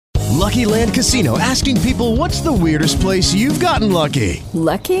Lucky Land Casino, asking people, what's the weirdest place you've gotten lucky?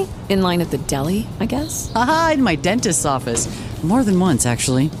 Lucky? In line at the deli, I guess? Aha, in my dentist's office. More than once,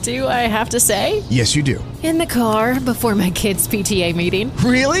 actually. Do I have to say? Yes, you do. In the car before my kids' PTA meeting.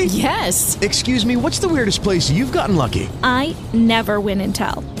 Really? Yes. Excuse me, what's the weirdest place you've gotten lucky? I never win and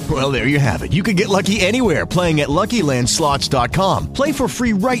tell. Well, there you have it. You can get lucky anywhere, playing at LuckyLandSlots.com. Play for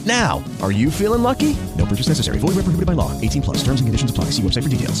free right now. Are you feeling lucky? No purchase necessary. Void where prohibited by law. 18 plus. Terms and conditions apply. See website for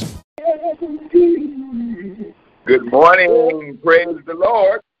details. Good morning. Praise the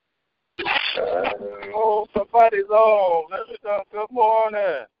Lord. Somebody's on. Let me know. Good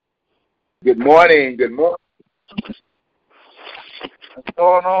morning. Good morning. Good morning. What's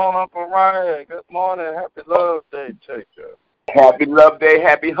going on up around here? Good morning. Happy Love Day, teacher. Happy Love Day.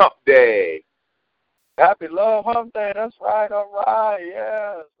 Happy Hump Day. Happy Love Hump Day. That's right. All right.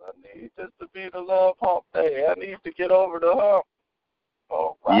 Yes. I need this to be the Love Hump Day. I need to get over the hump.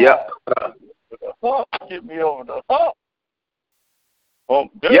 All right. Yep. The hump. Get me over the hump.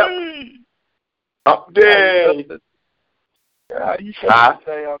 Hump Day. Yep. Hump Day. How you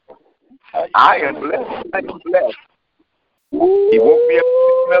say, Uncle? I am blessed. I am blessed. He woke me up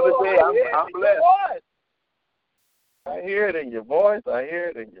another day. I'm blessed. I hear it in your voice. I hear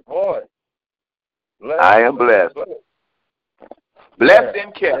it in your voice. Blessed. I am blessed. Blessed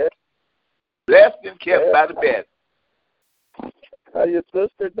and kept. Blessed and kept by the best. How your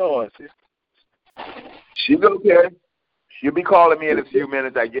sister doing? She's okay. She'll be calling me in a few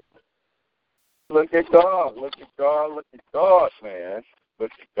minutes, I guess. Look at God. Look at God. Look at God, man.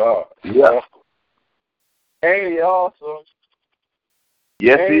 Look at God. Yeah. Ain't he awesome?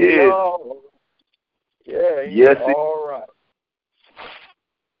 Yes, Ain't he is. Awesome? Yeah, he's yes, all right.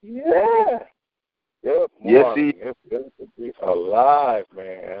 Yeah. Good morning. Yes, he is. It's good to be alive,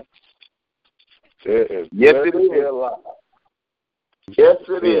 man. It is yes, good it to is. be alive. Yes,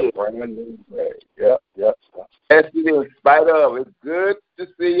 it is. Brand new day. Yep. Yes, it is. In spite of, it's good to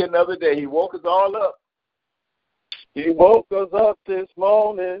see another day. He woke us all up. He woke us up this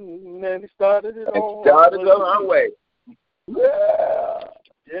morning and he started it on. Started on our way. Yeah.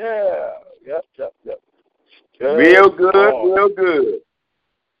 Yep. Good. Real good, real good.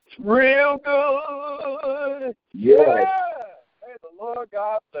 Real good. Yes. Yeah. May the Lord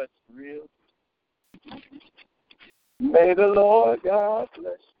God bless you. Real. May the Lord God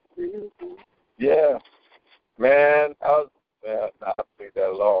bless you. Yeah. Man, I'll leave that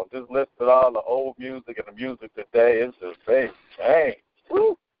alone. Just listen to all the old music and the music today. It's just dang.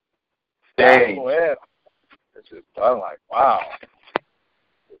 Woo. Dang. It's just, I'm like, wow.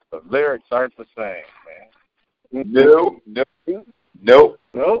 The lyrics aren't the same, man. Nope.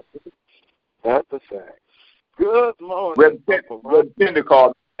 Not the same. Good morning. Reverend Pender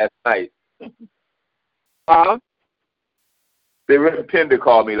called me last night. Huh? The Reverend Pender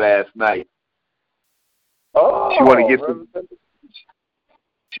called me last night. Oh, she want to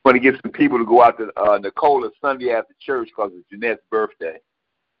get some people to go out to Nicola Sunday after church because it's Jeanette's birthday.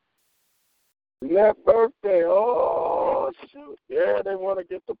 Jeanette's birthday. Oh, shoot. Yeah, they want to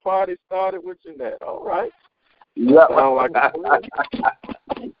get the party started with Jeanette. All right. Yeah.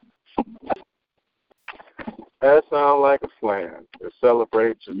 That sounds like a plan to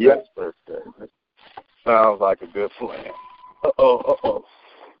celebrate Jeanette's birthday. That sounds like a good plan. Uh-oh.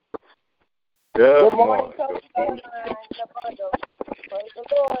 Good morning.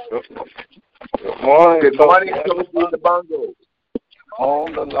 Good morning. Good morning, Coach the Bongo.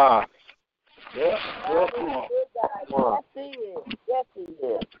 On the line. Yes, he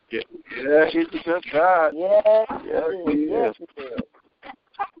is. Yeah, he's a good guy. Yes, he is.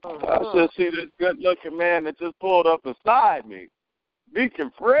 I should see this good-looking man that just pulled up beside me.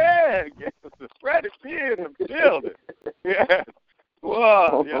 Deacon Fred. Freddie P in the building. Yeah.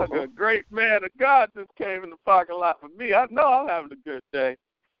 Wow, a great man of God just came in the parking lot for me. I know I'm having a good day.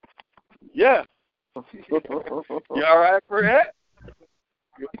 Yeah. You all right, Fred?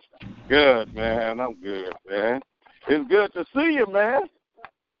 Good, man. I'm good, man. It's good to see you, man.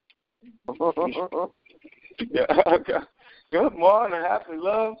 Good morning. Happy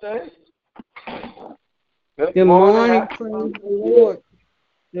Love Day. Good morning. Praise the Lord.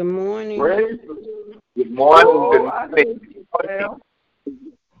 Good morning. Good morning.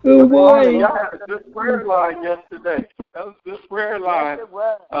 Good morning. Y'all had a good prayer line yesterday. That was a good prayer line.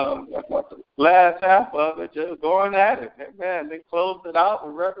 Last half of it, just going at it. Man, they closed it out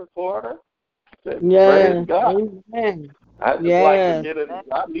with record quarter. Yeah. Amen. I just like to get it.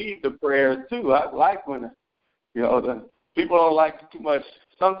 I need the prayers too. I like when, the people don't like too much.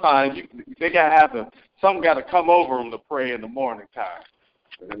 Sometimes they gotta have something got to come over them to pray in the morning time.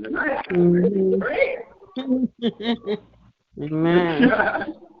 And then I have to pray. Amen.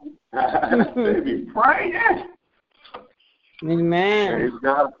 They be praying. Amen. Praise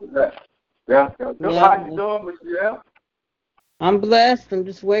God for that. Yeah. How you doing, Michelle? I'm blessed. I'm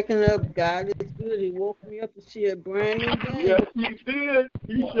just waking up. God is good. He woke me up to see a brand new day. Yes, He did.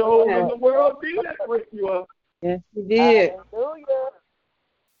 He showed when the world did that wake you up. Yes, He did.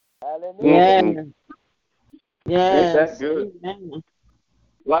 Hallelujah. Yes. Ain't that good? Amen.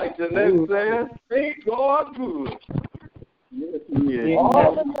 Like Jeanette says, ain't God good? Yes, He is.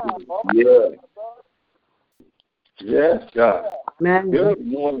 All the time. Yeah. Yes, God. Amen. Good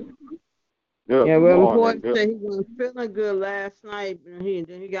morning. Good Yeah, well, morning. McCoy said he wasn't feeling good last night, and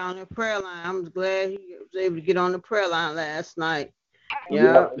then he got on the prayer line. I'm glad he was able to get on the prayer line last night.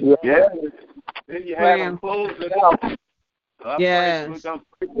 Yeah. Yeah. Then you had him close it out. Yes.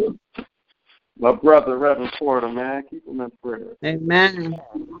 My brother, Reverend Porter, man, keep him in prayer. Amen.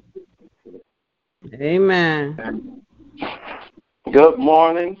 Amen. Good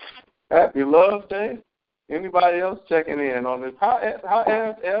morning. Happy Love Day. Anybody else checking in on this? How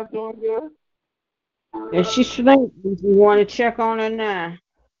Ev doing good? And she sleep. If you want to check on her now.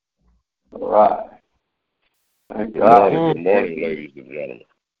 All right. Thank Good God. morning, good morning, ladies and gentlemen.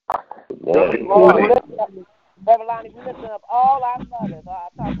 Good morning. Good morning. Brother Lonnie, we lifting up all our mothers. I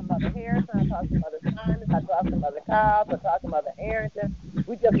talked to Mother Harrison, I talked to Mother Simon, I talked to Mother Kyles, I talked to Mother Arrington.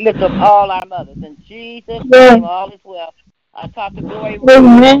 We just lift up all our mothers. In Jesus' name, all is well. I talked to Glory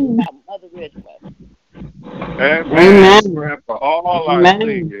Amen. about Mother Ridgeway. Amen. Praying for all our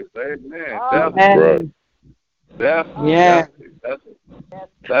singers. Amen. That's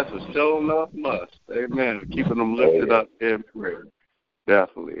a show enough must. Amen. Keeping them lifted up in prayer.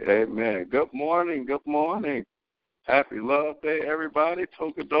 Definitely. Amen. Good morning. Good morning. Happy Love Day, everybody.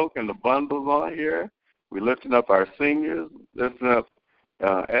 Tokadoke and the bundles on here. We're lifting up our seniors, lifting up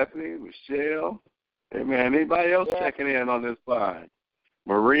Ethne, Michelle. Amen. Anybody else checking in on this line?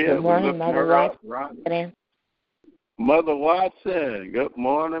 Maria, good morning, we're lifting her up. Ronnie. Mother Watson. Good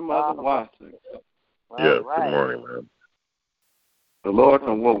morning, Mother Watson. Yes, good morning, man. The Lord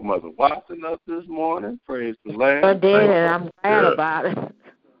done woke Mother Watson up this morning. Praise the Lamb. I did, and I'm glad about it.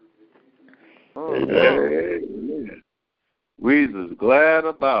 Amen. We just glad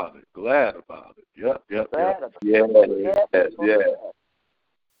about it. Glad about it. Yep. Yes.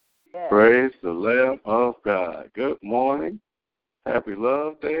 Praise the Lamb of God. Good morning. Happy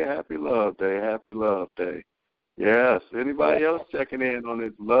Love Day. Happy Love Day. Happy Love Day. Yes. Anybody else checking in on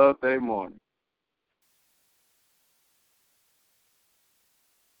this Love Day morning?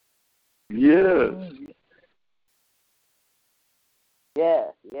 Yes.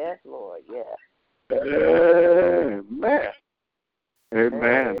 Yes, Lord, yes. Amen.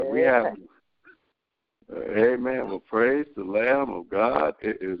 Amen. We have, amen. Well, praise the Lamb of God.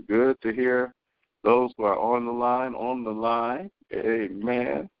 It is good to hear those who are on the line.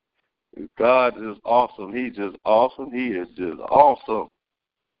 Amen. God is awesome. He's just awesome. He is just awesome.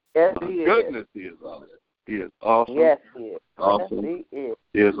 Yes, My he is. goodness, he is awesome. He is awesome. Yes, he is. Awesome. Yes, he is.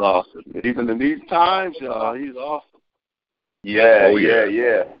 He is awesome. Even in these times, y'all, he's awesome. Yeah.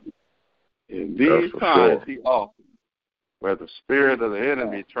 In these times, he's awesome. Where the spirit of the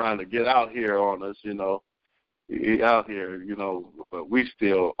enemy trying to get out here on us, he out here, but we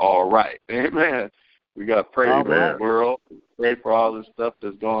still all right. Amen. We got to pray for the world, pray for all this stuff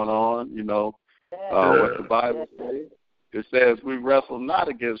that's going on, what the Bible says. It says we wrestle not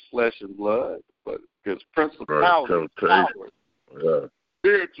against flesh and blood, but against principalities, powers,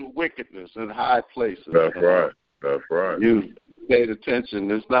 spiritual wickedness in high places. That's right. You paid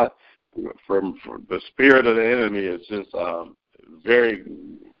attention. It's not from the spirit of the enemy. It's just very,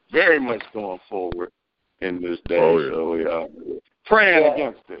 very much going forward in this day. So we are praying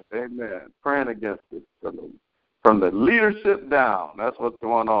against it. Amen. Praying against it from the leadership down. That's what's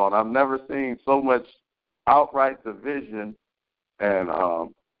going on. I've never seen so much outright division and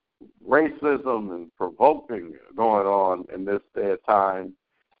racism and provoking going on in this day of time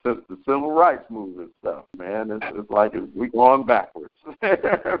since the civil rights movement stuff, man. It's like we're going backwards.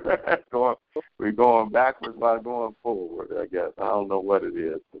 We're going backwards by going forward, I guess. I don't know what it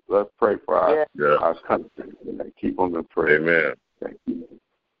is. But let's pray for our country and keep them in prayer. Amen.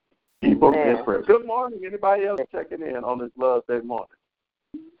 Keep them in prayer. Good morning. Anybody else checking in on this Love Day morning?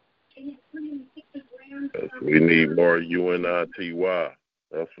 Yes, we need more UNITY.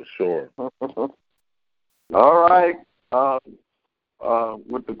 That's for sure. All right.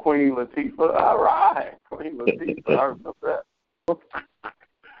 With the Queen Latifah. All right. Queen Latifah. I remember that.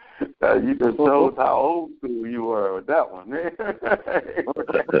 You just showed how old school you were with that one.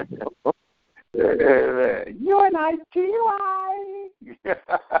 UNITY.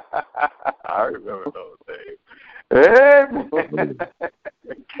 I remember those days. Amen.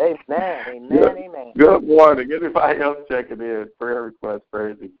 Amen. Good morning. Anybody else checking in? Prayer request,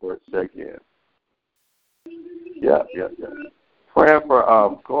 praise report, check in. Yeah. Praying for,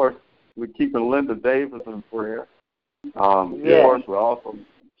 of course, we're keeping Linda Davis in prayer. Of course, we're also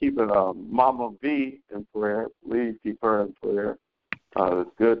keeping Mama V in prayer. Please keep her in prayer. It's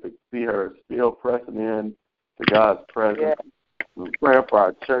good to see her still pressing in to God's presence. We're praying for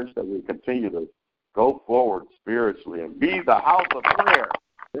our church that we continue to go forward spiritually and be the house of prayer.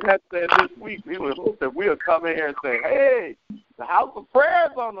 And that said this week, we would hope that we'll come in here and say, hey, the house of prayer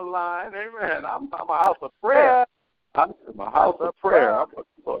is on the line. Amen. I'm a house of prayer. I'm a house of prayer.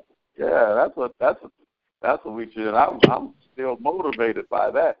 That's what we should. I'm still motivated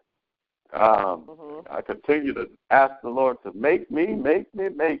by that. I continue to ask the Lord to make me.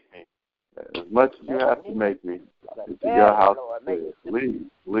 As much as you have to make me into your house of prayer.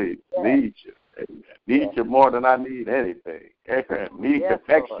 Please, need you. Amen. Need you more than I need anything. Amen. Need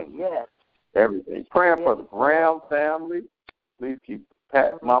connection. Everything. Praying for the Graham family. Please keep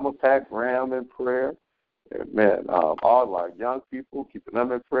Mama Pat Graham in prayer. Amen. All our young people, keeping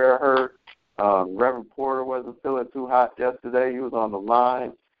them in prayer. Heard Reverend Porter wasn't feeling too hot yesterday. He was on the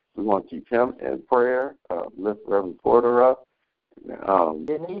line. We want to keep him in prayer. Lift Reverend Porter up.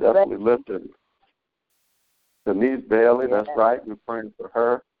 Definitely lifting Denise Bailey. That's right. We're praying for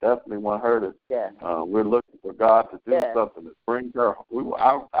her. Definitely want her to. We're looking for God to do something to bring her.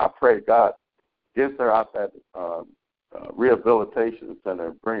 I pray God gets her out that rehabilitation center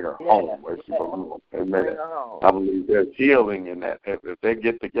and bring her home where she belongs. Amen. I believe there's healing in that. If they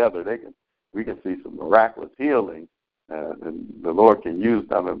get together, we can see some miraculous healing, and the Lord can use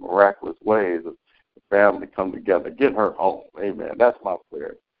them in miraculous ways. The family come together, get her home. Amen. That's my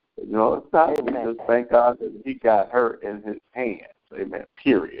prayer. It's not. We just thank God that He got her in His hands. Amen.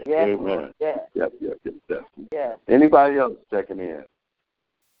 Period. Amen. Yes. Anybody else checking in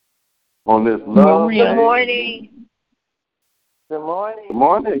on this love? Good morning. Good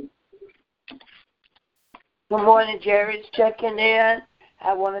morning. Good morning, Jerry's checking in.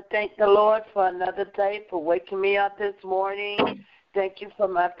 I want to thank the Lord for another day, for waking me up this morning. Thank you for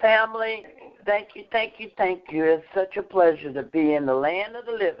my family. Thank you. It's such a pleasure to be in the land of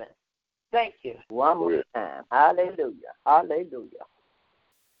the living. Thank you. One more time. Hallelujah.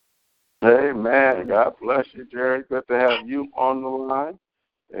 Amen. God bless you, Jerry. Good to have you on the line.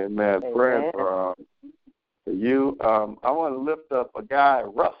 Amen. Praying for you. I want to lift up a guy,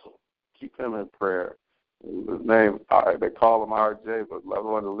 Russell. Keep him in prayer. His name, they call him RJ, but I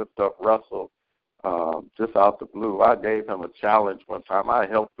want to lift up Russell just out the blue. I gave him a challenge one time. I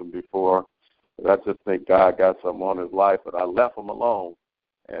helped him before, but I just think God got something on his life, but I left him alone.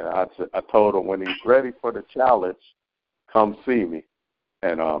 And I told him when he's ready for the challenge, come see me.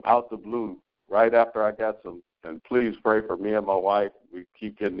 And out the blue, right after I got some, and please pray for me and my wife. We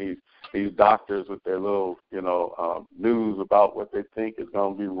keep getting these doctors with their little, news about what they think is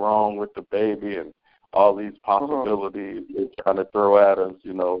going to be wrong with the baby and all these possibilities they're trying to throw at us.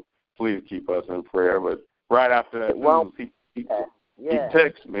 Please keep us in prayer. But right after that news, he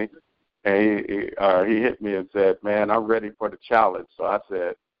texted me, and he hit me and said, "Man, I'm ready for the challenge." So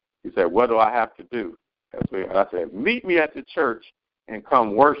he said, "What do I have to do?" And I said, "Meet me at the church and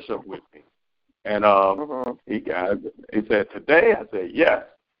come worship with me." And he said, "Today?" I said, "Yes."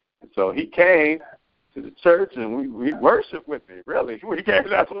 And so he came to the church and we worshiped with me. Really, we came.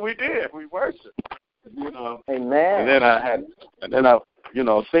 That's what we did. We worshiped. Amen. And then I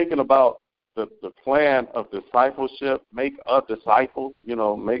thinking about the plan of discipleship, make a disciple.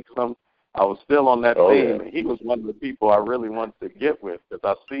 Make some. I was still on that theme. And he was one of the people I really wanted to get with because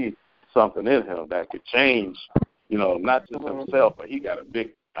I see something in him that could change. Not just himself, but he got a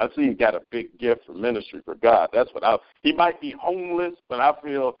big gift for ministry for God. That's what he might be homeless, but I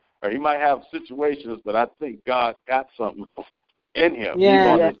feel, or he might have situations, but I think God got something in him. Yeah. He's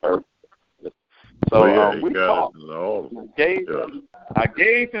on this earth. So we talked. I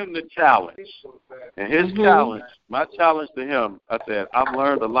gave him the challenge. And his challenge, my challenge to him, I said, I've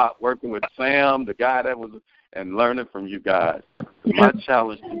learned a lot working with Sam, the guy that was, and learning from you guys. My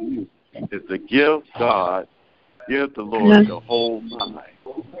challenge to you is to give the Lord your whole mind.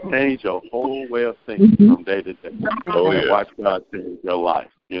 Change your whole way of thinking from day to day. And watch God change your life,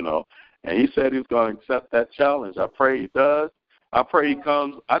 And he said he was going to accept that challenge. I pray he does. I pray he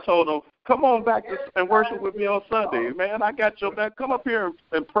comes. I told him, come on back and worship with me on Sunday. Man, I got your back. Come up here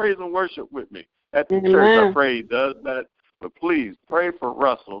and praise and worship with me at the church. I pray he does that. But please pray for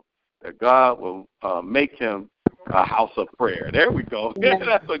Russell that God will make him a house of prayer. There we go.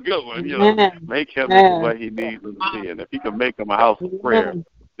 That's a good one. Make him into what he needs to be. And if he can make him a house of prayer,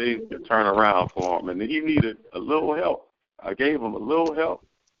 things can turn around for him. And he needed a little help. I gave him a little help.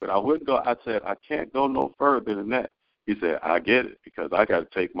 But I wouldn't go. I said, I can't go no further than that. He said, I get it, because I got to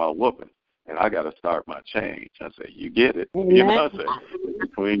take my whooping, and I got to start my change. I said, you get it. You know, I said,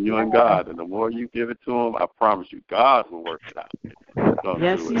 between you and God, and the more you give it to him, I promise you, God will work it out.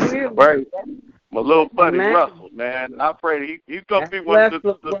 Yes, he will. Right. My little buddy Russell, man. I pray he's going to be one of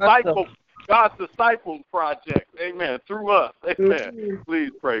the disciples, God's disciples project. Amen. Through us. Amen.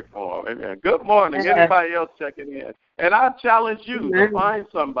 Please pray for him. Amen. Good morning. Anybody else checking in? And I challenge you to find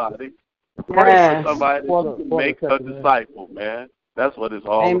somebody, pray for somebody that can make a disciple, man. That's what it's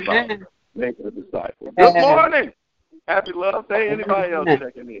all about. Make a disciple. Good morning. Happy Love Day. Anybody else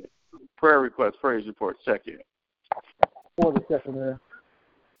checking in? Prayer requests, praise reports, check in.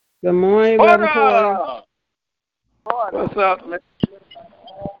 Good morning, Brother Porter. What's up, man?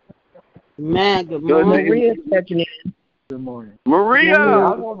 Man, good morning. Maria's checking in. Good morning. Maria.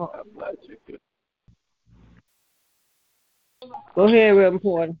 Go ahead, Reverend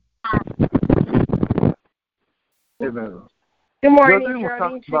Porter. Amen. Good morning, Jardine was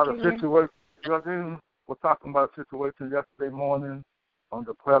talking about a situation. Jardine was talking about a situation yesterday morning on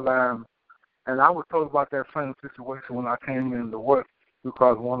the prayer line, and I was told about that same situation when I came in to work,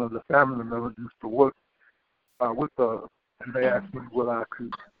 because one of the family members used to work with us, and they asked me whether I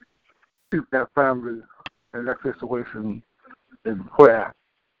could keep that family and that situation in prayer.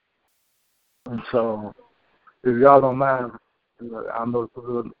 And so, if y'all don't mind, I know it's a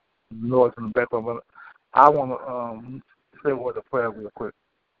little noise in the background, but I want to say a word of prayer real quick,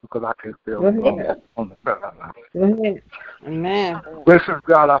 because I can't stay on the prayer line. Go ahead. Amen. Gracious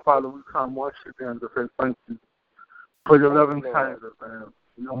God, our Father, we come once again to say thank you for your loving kindness and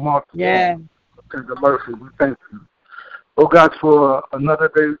your multiple and the mercy. We thank you. Oh God, for another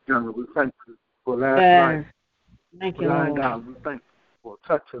day together, we thank you for last night. Thank you, Lord. God, we thank you for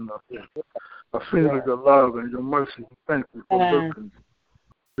touching us and feeling your love and your mercy. We thank you for looking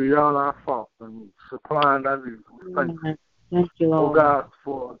beyond our faults and supplying our needs. We thank you. Thank you, Lord. Oh God,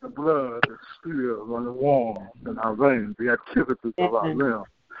 for the blood that's still running warm in our veins, the activities of our limbs,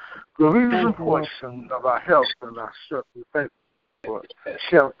 the reason portion of our health and our strength. We thank you for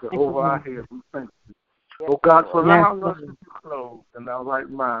shelter over our heads. We thank you. Oh God, for allowing us to be clothed in our right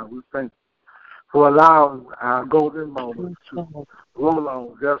mind. We thank you for allowing our golden moments to roll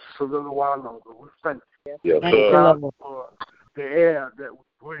on just a little while longer. We thank you. Yes, Thank you, God, for the air that we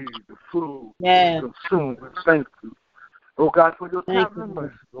breathe, the food we consume. We thank you. Oh God, for your time and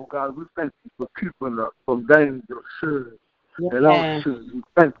mercy. Oh God, we thank you for keeping us from danger, sin, and all sin. We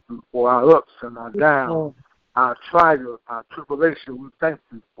thank you for our ups and our downs, our trials, our tribulation. We thank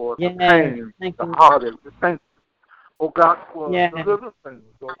you for the pain, the heartache. We thank you, oh God, for the little things,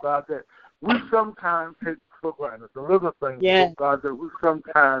 oh God, that we sometimes take for granted. The little things, oh God, that we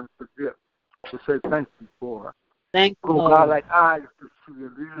sometimes forget to say thank you for. Thank you, oh God, like eyes to see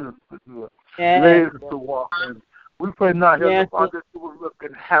and ears to hear, legs to walk in. We pray now, Heavenly Father, that you will look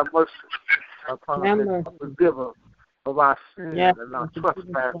and have mercy upon us and forgive us of our sins and our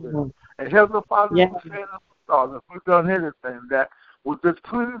trespasses. And Heavenly Father, we say in the thought, if we've done anything that was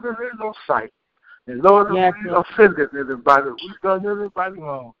displeasing in your sight, and Lord, if we offended anybody, if we've done anybody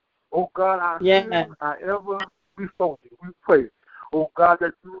wrong, oh God, our sins are ever before you. We pray, oh God,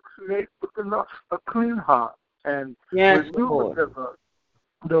 that you will create within us a clean heart and renew within us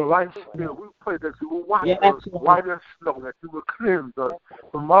the right spirit. We pray that you will wash us white as snow, that you will cleanse us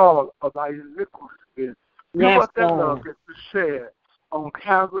from all of our iniquities. Give us that love that you shared on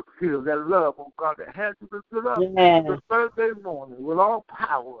Calvary Hill, that love, oh God, that had you to get up the Thursday morning with all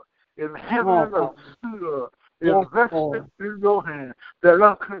power in heaven and earth, still invested in your hand. That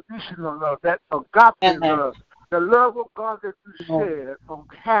unconditional love, that agape love, the love of God that you shared on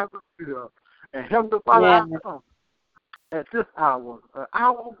Calvary Hill. And Heavenly Father, I come at this hour,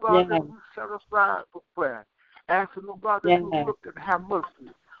 oh God, that we set aside for prayer, asking, oh God, that you look and have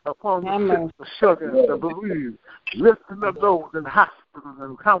mercy upon the sick, the shut-in, the bereaved, lifting up those in hospitals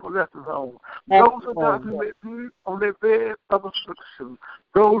and convalescent homes, those, oh God, who may be on their bed of affliction,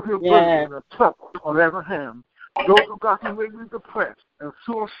 those who are burdened and troubled on every hand, those, oh God, who may be depressed and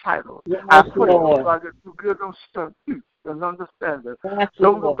suicidal. I pray, oh God, that you give them strength, peace, and understanding.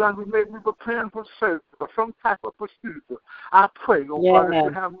 Those, oh God, who may be preparing for surgery or some type of procedure. I pray, oh God, that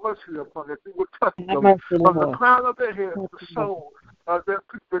you have mercy upon them, that you will touch them from the crown of their head to the soul of their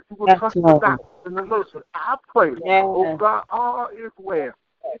feet, that you will touch the doctors and the nurses. I pray, oh God, all is well.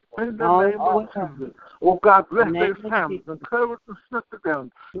 In the name of Jesus. Oh God, bless their families, encourage and strengthen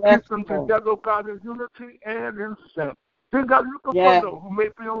them. Keep them together, oh God, in unity and in strength. Then God, look upon those who may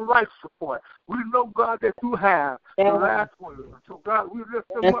be on life support. We know, God, that you have the last word. So God, we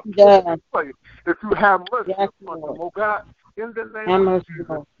lift them up to this place. That you have mercy upon them, oh God. in the name of Jesus.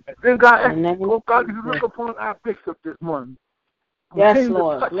 And then, God, oh God, you look upon our bishop this morning. Yes,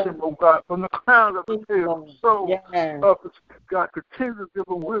 Lord. Touch him, oh God, from the crown of his head to the soul of his God. Continue to give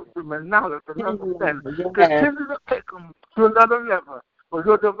him wisdom and knowledge and understanding. Continue to take him to another level. For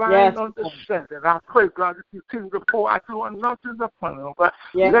your divine understanding, I pray, God, that you continue to pour out your anointing upon him, oh God.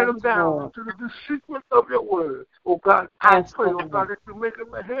 Let him down into the secret of your word, oh God. I pray, oh God, that you make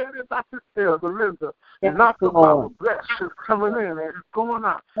him a head and not the tail, the lender, and not the bottom. Bless his coming in and his going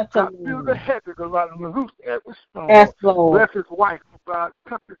out. God, fill the head of the Lord and loose every stone. Bless his wife, oh God.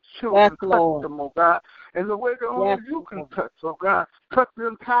 Touch his children, touch them, oh God. In the way that only you can touch, oh God. Touch the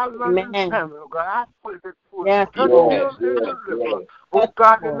entire London family, oh God. I pray that you will touch them and deliver. Oh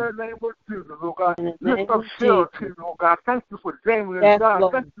God, in the name of Jesus, oh God, lift up Cheryl, oh God. Thank you for Damien,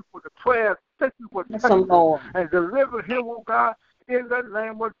 God. Thank you for the prayers. Thank you for touching him and deliver him, oh God, in the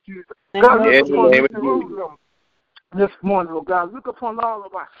name of Jesus. God, look upon Jerusalem this morning, oh God. Look upon all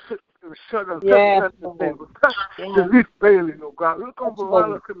of our sisters and shut them. Touch Denise Bailey, oh God. Look on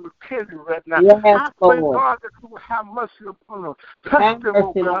Veronica McKenzie right now. I pray, God, that you will have mercy upon them. Touch them,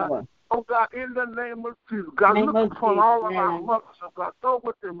 oh God. Oh, God, in the name of Jesus, God, look upon all of our mothers, oh, God, go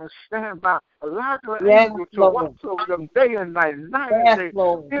with them and stand by. Allow your angels to watch over them day and night, night and day.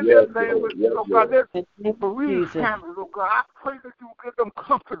 In the name of Jesus, oh, God, there's bereaved families, oh, God, I pray that you will give them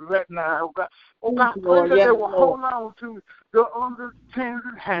comfort right now, oh, God. Oh, God, I pray that they will hold on to the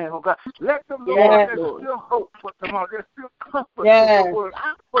understanding hand, oh, God. Let them know that there's still hope for tomorrow. There's still comfort for the word.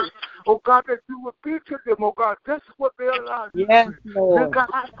 I pray, oh, God, that you will be to them, oh, God. That's what they allow you to do. Then, God,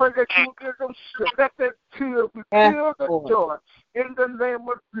 I pray that you will give them strength. Let their tears be tears of joy. In the name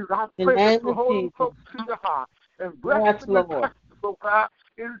of Jesus, I pray that you hold them close to your heart and bless them and touch them, oh, God.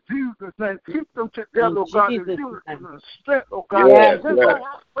 In Jesus' name, keep them together, oh God, in unity and strength, oh God. Then, God,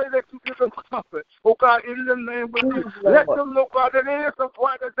 I pray that you give them comfort, oh God, in the name of Jesus. Let them know, God, that it is a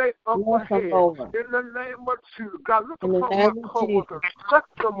brighter day up ahead. In the name of Jesus, God, look upon my co-workers. Touch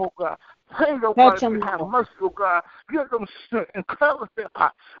them, oh God. Pray, oh God, that you have mercy, oh God. Give them strength, encourage their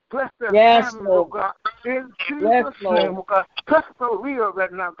heart. Bless their families, oh God. In Jesus' name, oh God. Touch Maria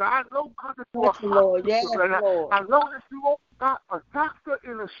right now, God. I know, God, that you are hospital right now. I know that you are God, a doctor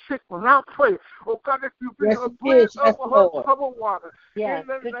in a sick one. I pray, oh God, that you bring a bridge over her troubled water. In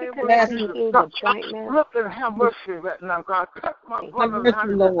the name of Jesus, look and have mercy right now, God. Touch my brother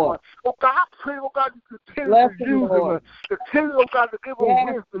and Lord. Oh God, I pray, oh God, you continue to use him. Continue, oh God, to give him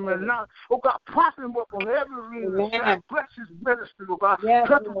wisdom and knowledge. Oh God, prosper him up on every reason. Bless his ministry, oh God.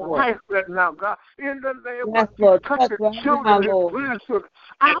 Touch his life right now, God. In the name of Jesus, touch his children, his grandchildren.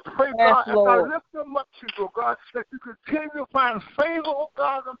 I pray, God, as I lift them up to you, oh God, that you continue to find favor, oh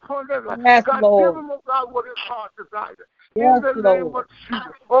God, upon their life. God, give them, oh God, what his heart desires. In the name of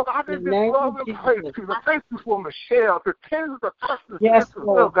Jesus. Oh, God, I give you glory and praise to you. Thank you for Michelle. Continue to touch the sister,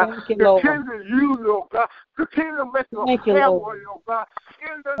 oh God. Continue to use, oh God. Continue to make your family, oh God.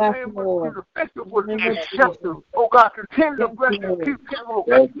 In the name of Jesus. Thank you for the reception, oh God. Continue to bless and keep them, oh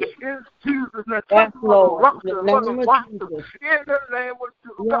God. In Jesus' name. Thank you for the rocks and for the watchers. In the name of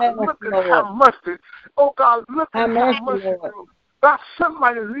Jesus. Oh God, look at how much it. Oh God, look at how much it. God,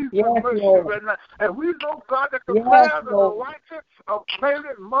 somebody needs some mercy right now. And we know, God, that the prayers of the righteous are prayed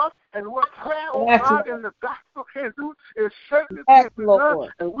much, and what prayer, oh God, in the gospel can do is certainly can be done.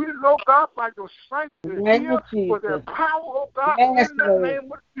 And we know, God, by your strength is here for their power, oh God, in the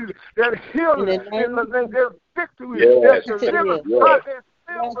name of Jesus. There's healing in the name, there's victory, there's deliverance. God, there's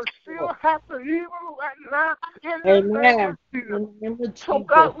still happen even right now in the name of Jesus. So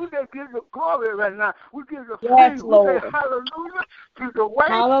God, we just give you glory right now. We give you praise. We say hallelujah to the way,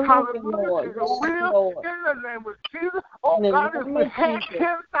 hallelujah to the will, in the name of Jesus. Oh God, if we had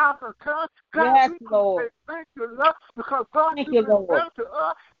 10,000 tongues, God, we could say thank you, Lord, because God, you've been better to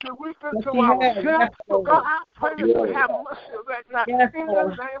us than we've been to ourselves. So God, I pray that you have mercy right now in the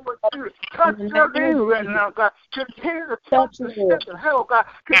name of Jesus. Touch your name right now, God. Continue to touch the sick and hell, God.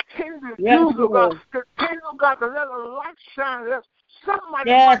 Continue to use, oh God. Continue, oh God, to let a light shine. Let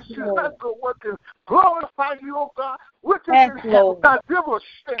somebody watch you. Let the work and glorify you, oh God. Which is in heaven, God. Give us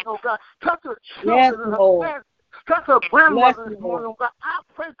strength, oh God. Touch the children and the parents. Touch her grandmother this morning, oh God. I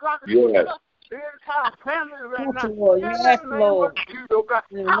pray, God, that you touch the entire family right now. In the name of Jesus, oh God.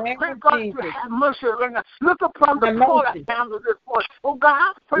 I pray, God, that you have mercy right now. Look upon the Porter family this morning. Oh God,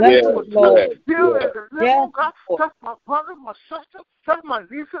 I pray that you will touch heal and deliver, oh God. Touch my brother, my sister, touch my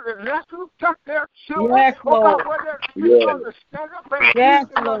nieces and nephews, touch their children. Oh God, where they're understanding,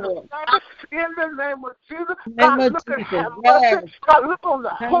 in the name of Jesus. Name God, of look and Jesus. have Yes. mercy. God, look on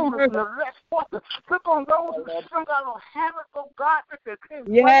the Have homeless and mercy. the less fortunate. Look on those who still got no habit, oh God, that they can't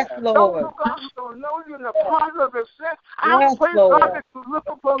Yes, pray. Lord. Those, oh God, who don't know you in the pardon of their sin. I Yes, pray, Lord. God, that you look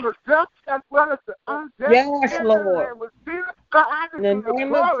upon the just as well as the unjust. Yes, in Lord. the name of Jesus. God, I In give the you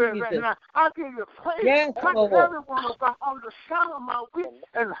name of glory right Jesus. now. I give you praise. Yes, Touch Lord. everyone, oh God, on the sound of my weak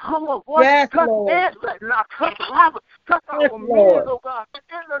and humble voice. Yes, Touch Lord. Ed right now. Touch Robert. Touch Yes, our men, Lord. oh God.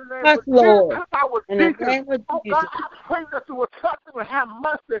 In the name Touch, of Jesus. Lord. Touch our In the deacons. name of Oh Jesus. God, I pray that you will touch them and have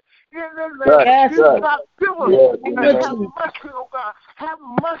mercy. In the name Yes, of Jesus, Lord. God, fill In us the and name of have Jesus. mercy, oh God. Have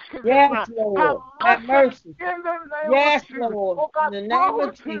mercy this Yes, night. Lord. Have Have mercy. in the name Yes, of Jesus. Lord. Oh God, In the name glory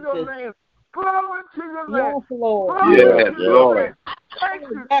of to your Jesus. name. Glory to your name. Yes, Lord. Glory Yes, to your Lord. name. Thank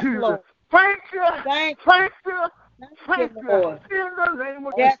you, Yes, Jesus. Lord. Thank you. Thank Thank you. Thank you, Lord. In the name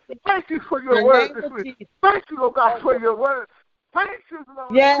of Yes, Jesus. Thank you for in your the word name this of week. Jesus. Thank you, oh God, for your word. Thank you,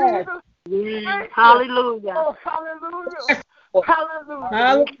 Lord Yes. Jesus. Yes. Thank you. Hallelujah. Oh, hallelujah. Yes, Lord.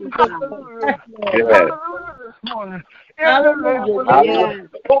 Hallelujah. Hallelujah. Hallelujah. Yes, Lord. Yes. Hallelujah this morning. In the name Hallelujah. of Yes, Jesus.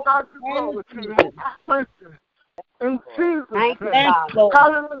 Yes. Oh God, you Name glory of to you. Jesus. I thank you. In Jesus' Thank you, name. Thank you, Father. Lord.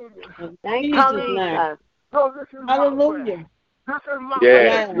 Hallelujah. In Thank you, Jesus' name. Jesus. So this is my Hallelujah. prayer. This is my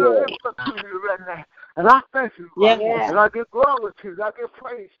Yes, prayer. yes. Lift up to you right now. And I thank you, Yes. God. Yes. And I give glory to you. I give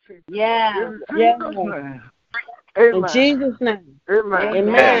praise to you. Yes. In Yes. Jesus' name. In Amen. Jesus' name. Amen.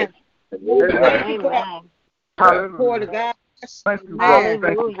 Amen. Amen. Thank you for Amen. that report Hallelujah. of God. Thank you, Amen. God.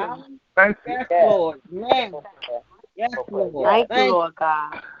 Thank you. Hallelujah. Thank you. Yes, Lord. Amen. Yes, Lord. Thank you, Thank Lord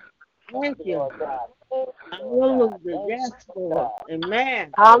God. you. Thank you. Hallelujah. Yes, Lord.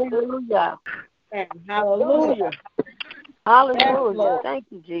 Amen. Hallelujah. Amen. Hallelujah. Hallelujah. Yes, Lord. Thank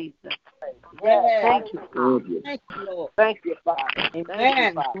you, Jesus. Yes. Thank you, Father. Thank you, Lord. Thank you, Father. Thank you,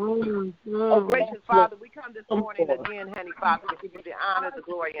 Amen. Father. Mm-hmm. Oh, gracious Father, we come this morning Lord. again, honey, Father, to give you the honor, the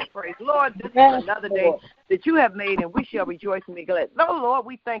glory, and praise. Lord, this Yes, is another day Lord. that you have made, and we shall rejoice and be glad. Lord,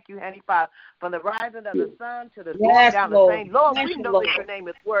 we thank you, honey, Father, from the rising of the sun to the going Yes, down the Lord. same. Lord, Thank we you, know Lord. that your name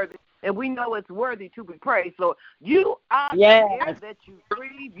is worthy, and we know it's worthy to be praised, Lord. You are Yes. the air that you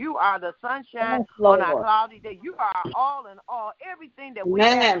breathe. You are the sunshine Yes, on our Lord. cloudy day. You are our all in all. Everything that we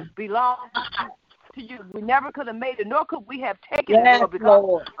have Amen. belongs to you. We never could have made it, nor could we have taken it, Yes, Lord, because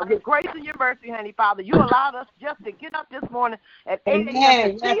Lord. of your grace and your mercy, honey, Father. You allowed us just to get up this morning at 8 a.m. Amen.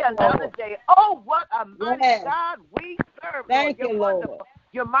 to see Yes, another Lord. day. Oh, what a mighty Yes. God we serve, Lord. Thank You're you, wonderful. Lord.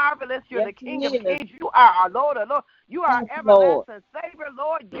 You're marvelous. You're Yes, the King He of is. Kings. You are our Lord, our Lord. You are Yes, our Lord. everlasting Savior,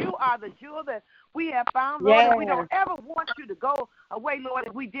 Lord. You are the jewel that we have found, Lord, and we Yes. don't ever want you to go away, Lord,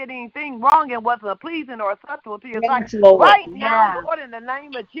 if we did anything wrong and wasn't pleasing or acceptable to your sight. Yes, Lord. Right now, Yes. Lord, in the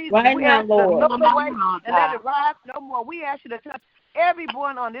name of Jesus, Right we now, ask you to Lord. look away Lord and let God. it rise no more. We ask you to touch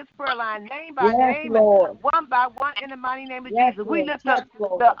everyone on this prayer line, name by Yes, name and Lord. one by one, in the mighty name of Yes, Jesus. We Lord. lift Yes, up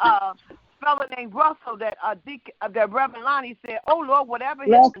Lord. the fellow named Russell that that Reverend Lonnie said, oh, Lord, whatever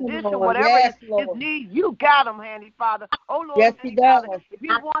his Bless him, condition, Lord. whatever Yes, his Lord. need, you got him, Handy Father. Oh, Lord, Yes, He Handy Father, does. if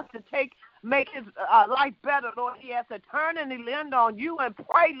he wants to make his life better, Lord, he has to turn and lean on you and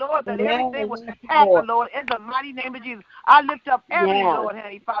pray, Lord, that Amen. everything will Yes, happen, Lord. Lord, in the mighty name of Jesus. I lift up every Yes. Lord,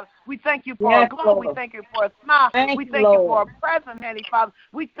 Handy Father. We thank you for a Yes, glow. We Lord. thank you for a smile. Thank We you, thank you for Lord. a present, Handy Father.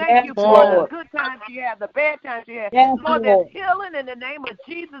 We thank Yes, you for the Lord. good times you had, the bad times you had. Yes, Lord, there's Lord. healing in the name of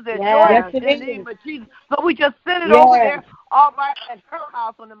Jesus. There's Yes. joy Yes, in it the is. name of Jesus. So we just send it over there, Yes. all right, at her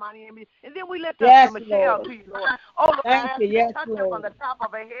house on the mighty name of Jesus. And then we lift up Yes, to Michelle Lord. to you, Lord. Oh, Lord, I Thank ask you. you to Yes, touch her from Lord. the top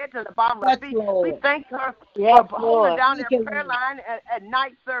of her head to the bottom of her Touch, feet. We Lord. thank her Yes, for holding Lord. down Thank their you, prayer Lord. line at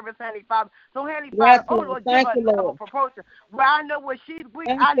night service, Handy Father. So, Handy Yes, Father, oh, Lord. Lord, give Thank her you, a level Lord. of proportion. Where I know where she's weak,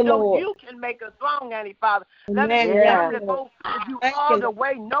 Thank I you, know Lord. you can make her strong, Handy Father. Let her Amen. be Yes, able Yes. to Lord. go with you Thank all you, the Lord.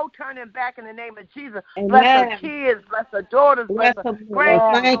 way, no turning back in the name of Jesus. Bless her Amen. kids, bless her daughters, bless Bless her him, Lord. Yes,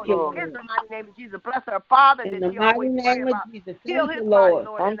 grandkids, Thank Lord, you, Lord. in Lord. the mighty name of Jesus. Bless her father In that the she mighty always pray name of about. Jesus. Heal Thank his you, body, Lord.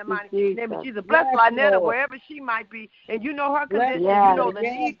 Lord, in Thank the you, mighty name of Jesus. Jesus. Bless Yes, Lynetta Lord. wherever she might be. And you know her Bless condition. You Yes. know the yes,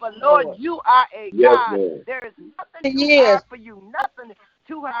 need. But, Lord, Lord. you are a Yes, God. Lord. There is nothing too He is. hard for you. Nothing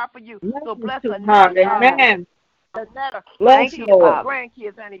too hard for you. So Nothing's bless too Lynetta. hard. Yes. Amen. Lynetta, her Bless Thank you, kids, her Lord. Father.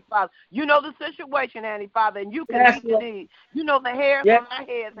 grandkids, Handy Father. You know the situation, Handy Father, and you can Yes, meet the Lord. need. You know the hairs Yes. on our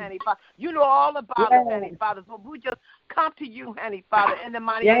heads, Handy Father. You know all about us, Handy Yes. Father. So we just come to you, Handy Father, in the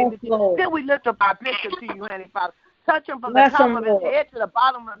mighty Yes, name of Jesus. Lord. Then we lift up our bishop to you, Handy Father. Touch him from the Bless top him, of his Lord. head to the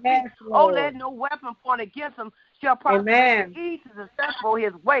bottom of his feet. Yes, Oh, Lord. let no weapon formed against him shall prosper. Amen. Make it easy and successful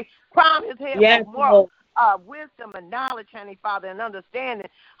his way. Crown his head Yes, with more Lord. wisdom and knowledge, honey, Father, and understanding.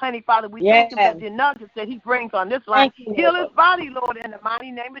 Honey, Father, we thank you for the nuggets that he brings on this line. Heal his body, Lord, in the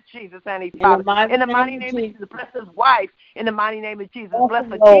mighty name of Jesus, honey, Father. In the mighty name of Jesus, bless his wife. In the mighty name of Jesus, bless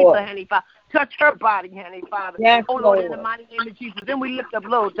her, Jesus, honey, Father. Touch her body, honey, Father. Oh, Lord, in the mighty name of Jesus. Then we lift up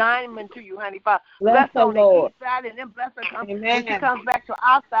little Diamond to you, honey, Father. Bless her on the east side, and then bless her when she comes back to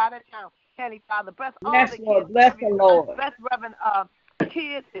our side of town. Honey, Father, bless all the kids. Bless the Lord. Bless Reverend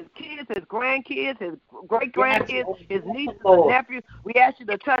his grandkids, his great-grandkids, his nieces and nephews. We ask you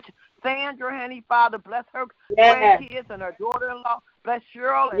to touch Sandra, honey, Father. Bless her grandkids and her daughter-in-law. Bless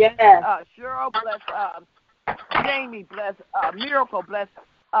Cheryl. And, Cheryl, bless Jamie. Bless Miracle. Bless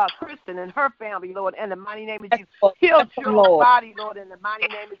Kristen and her family, Lord, in the mighty name of Jesus. Heal Cheryl's body, Lord, in the mighty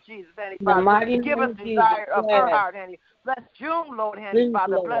name of Jesus, honey, Father. Give us desire of her heart, honey. Bless June, Lord, honey,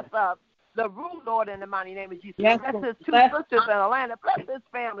 Father. Bless the room, Lord, in the mighty name of Jesus. Bless his two sisters in Atlanta. Bless his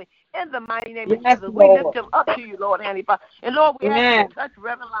family in the mighty name of Jesus. We lift him up to you, Lord, honey, Father. And Lord, we ask you to touch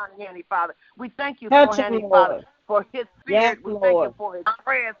Reverend Lonnie, honey, Father. We thank you for, honey, Father, for his spirit. We thank him for his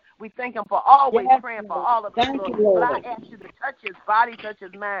prayers. We thank him for always praying for all of us, Lord. But I ask you to touch his body, touch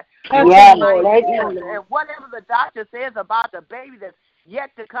his mind. And whatever the doctor says about the baby that's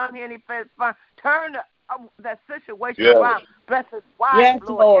yet to come here, turn that situation around. Bless his wife,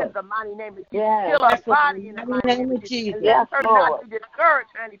 Lord, in the mighty name of Jesus. Heal her body in the mighty name of Jesus. Let her not be discouraged,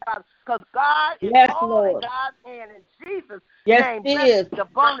 honey, Father, because God is all in God's hand in Jesus' name. Bless the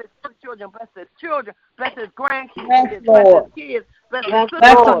bonus children. Bless his children. Bless his grandkids. Bless his kids. Bless his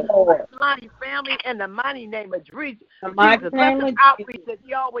sisters. Bless Lonnie's family in the mighty name of Jesus. Bless his outreach that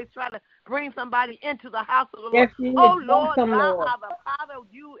he always try to bring somebody into the house of the Lord. Oh, Lord, thou art the Father,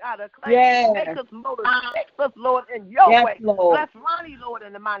 you are the clay. Make us motive. Make us, Lord, in your way. Bless Ronnie, Lord,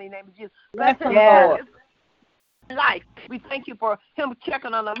 in the mighty name of Jesus. Bless him, Lord. Life. We thank you for him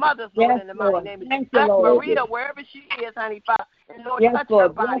checking on the mothers, Lord, in the mighty name of Jesus. Bless Marita wherever she is, honey, Father. And Lord, touch her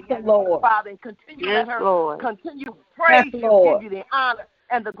body, Father, and continue to let her continue praise you, give you the honor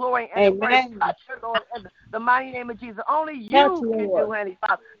and the glory and the praise. Touch her, Lord, in the mighty name of Jesus. Only you can do, honey,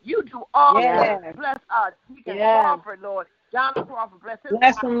 Father. You do all things. Bless Deacon Crawford, Lord. Donald Crawford, bless his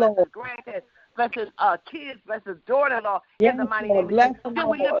wife, bless his grandkids. Bless his kids, bless his daughter-in-law, in the mighty name of Jesus. Then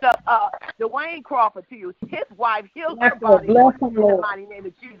we lift up Dwayne Crawford to you. His wife, heal her body, Lord, in the mighty name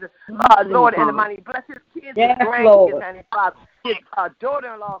of Jesus. Lord, in the mighty, bless his kids, his grandkids, and his father. His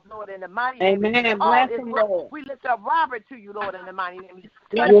daughter-in-law, Lord, in the mighty name of Jesus. Bless him, Lord. We lift up Robert to you, Lord, in the mighty name of Jesus.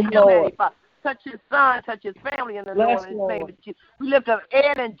 Touch him, honey, Father. Touch his son, touch his family in the Lord, in the name of Jesus. We lift up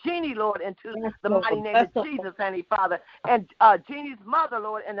Ed and Jeannie, Lord, into the mighty name of Jesus, honey, Father. And Jeannie's mother,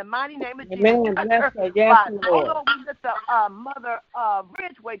 Lord, in the mighty name of Jesus. Touch her, Father. Oh, Lord, we lift up Mother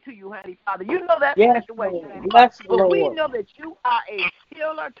Ridgeway to you, honey, Father. You know that situation, honey, Father. But we know that you are a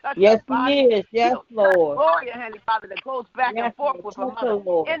healer, touch her body. Yes, Lord. Gloria, honey, Father, that goes back and forth with her mother.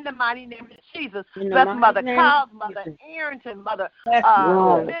 In the mighty name of Jesus. Bless Mother Kyle's mother, Arrington, Mother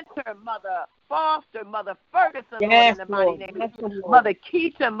Mentor, Mother Foster, Mother Ferguson, Lord, in the mighty name of Jesus. Mother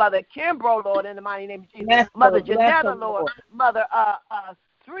Keaton, Mother Kimbrough, Lord, in the mighty name of Jesus. Mother Janetta, Lord. Mother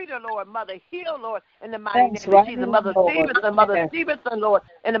Streeter, Lord. Mother Hill, Lord, in the mighty name of Jesus. Mother Stevenson, Lord,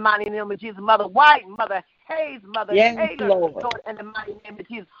 in the mighty name of Jesus. Mother White, Mother Hayes, Mother Taylor, Lord, in the mighty name of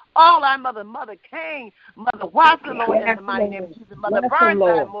Jesus. All our Mother Kane, Mother Watson, Lord, in the mighty name of Jesus. Mother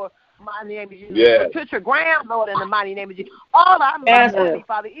Burnside, Lord. Mighty name of Jesus. Patricia Graham, Lord, in the mighty name of Jesus. All our mothers,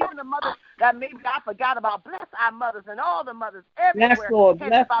 Father, even the mothers that maybe I forgot about, bless our mothers and all the mothers everywhere. Yes, Lord.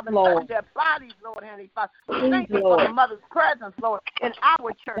 Bless Father, touch their bodies, Lord, Heavenly Father. Thank you for the mother's presence, Lord, in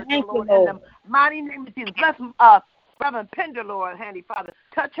our church, Lord, in the mighty name of Jesus. Bless Reverend Pender, Lord, Handy Father.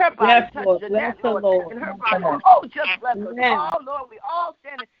 Touch her body, touch Jeanette, Lord, in her body. Oh, just bless us. Oh, Lord, we all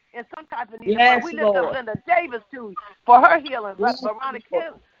standing in some type of need. We lift up Linda Davis, too, for her healing.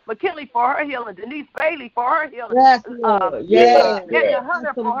 Veronica McKinley for her healing, Denise Bailey for her healing, Edna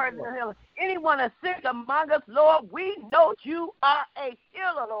Hunter for her healing. Anyone that's sick among us, Lord, we know you are a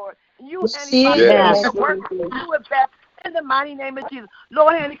healer, Lord. You, Handy Father, work you with that in the mighty name of Jesus.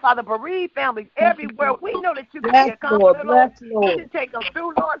 Lord, Handy Father, bereaved families everywhere. We know that you can be a comforter, Lord. You can take them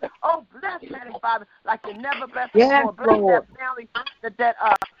through, Lord. Oh, bless Handy Father, like you never blessed before. Bless that family that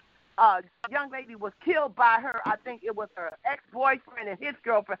young lady was killed by her. I think it was her ex-boyfriend and his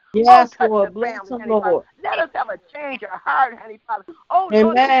girlfriend. Yes, Lord. Bless them, Lord. Let us have a change of heart, honey, Father. Oh,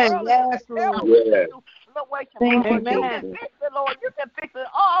 Lord, yes, Lord. Amen. You can fix it, Lord. You can fix it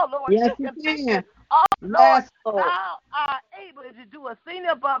all, Lord. Yes, you can fix it all, Lord. Lord. Thou art able to do a thing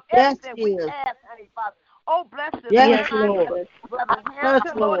above everything we ask, honey, Father. Oh, bless the yes, Lord. Reverend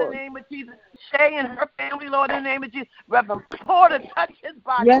Harrison, Lord, in the name of Jesus. Shay and her family, Lord, in the name of Jesus. Reverend Porter, touch his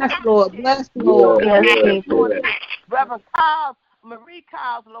body. Yes, Lord. Bless Lord. Yes, Lord. Reverend Kyles, Marie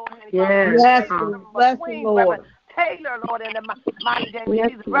Kyles, Lord, yes, bless the Lord. Reverend Taylor, Lord, in the mighty name of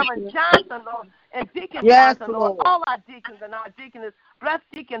Jesus. Reverend Johnson, Lord, and Deacon yes, Johnson, Lord. All our deacons and our deaconess. Bless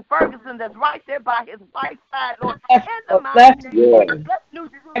Deacon Ferguson that's right there by his right side, Lord. In the mighty name of Jesus. Bless New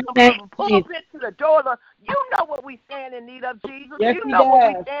Jerusalem from the pulpit to the door, Lord. You know what we stand in need of, Jesus. Yes, you know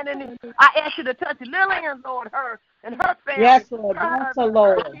what we stand in need of. I ask you to touch Lillian, Lord, her and her family. Yes, Lord. Bless the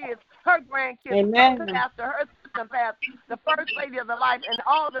Lord. Her kids, her grandkids, Amen. her pastor, her sister pastor, the first lady of the life, and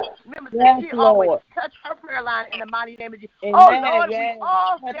all the members yes, that she Lord. always touch her prayer line in the mighty name of Jesus. Amen. Oh, Lord, yes. we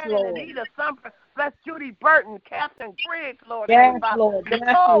all touch, stand in the need of something. Bless Judy Burton, Captain Griggs, Lord. Yes, Lord. Bless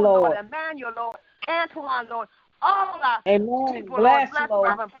Nicole, Lord. Emmanuel, Lord. Antoine, Lord. All our Amen. people, Bless, Lord. Bless Lord.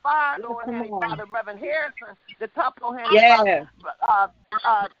 Reverend Fire, Lord, Father, Reverend Harrison, the Tupelo Handy yes. Father,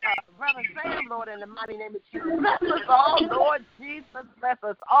 Reverend Sam, Lord, in the mighty name of Jesus. Bless us all, Lord Jesus. Bless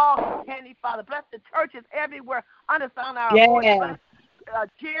us all, Handy Father. Bless the churches everywhere. Understand our voice. Bless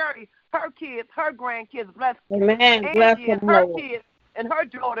Jerry, her kids, her grandkids. Bless Amen. Angie Bless and them, her Lord. kids and her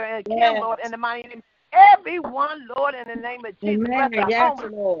daughter and Kim, yes. Lord, in the mighty name. Everyone, Lord, in the name of Jesus. Amen. Bless the yes,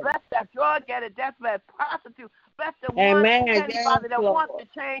 homeless. Lord. Bless that drug addict. Bless that prostitute. Bless the Amen. one, yes, Father, that Lord. wants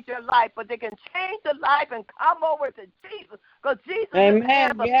to change their life, but they can change their life and come over to Jesus. Because Jesus Amen. is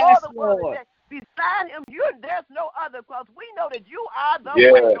there before yes, the world Lord. is there. Beside him, there's no other, because we know that you are the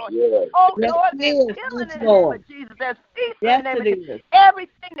yes, way, Lord. yes. Oh, yes, Lord, there's healing in the name of Jesus. There's peace in the name of Jesus.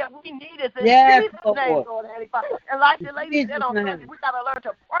 Everything that we need is in Jesus' name, Lord. And like the lady said on Sunday, we got to learn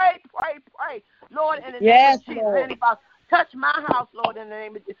to pray, Lord, in the name of Jesus. Lord. Touch my house, Lord, in the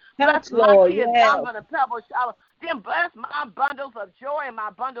name of Jesus. Bless my kids, Donovan and Pebble, Shallow. Then bless my bundles of joy and my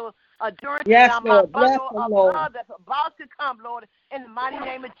bundle of endurance and my bundle of love that's about to come, Lord, in the mighty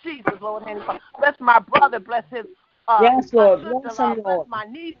name of Jesus, Lord. Bless my brother, bless his yes, Lord. my Bless sister, him, bless Lord. my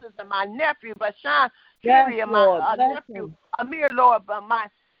nieces and my nephew, bless Sean, yes, Kyrie, and Lord. my nephew, Amir, Lord, but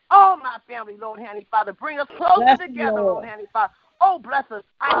all my family, Lord, Handy Father. Bring us closer bless together, Lord, Handy Father. Oh, bless us.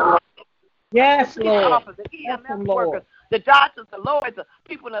 Yes, Lord. The EMS workers, the doctors, the lawyers, the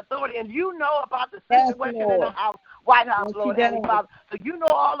people in authority, and you know about the situation in the house, White House, Lord, Handy Father. So you know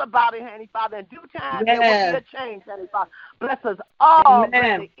all about it, Handy Father. In due time, there will be a change, Handy Father. Bless us all.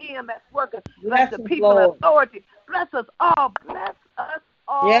 Bless the EMS workers. Bless the people in authority. Bless us all. Bless us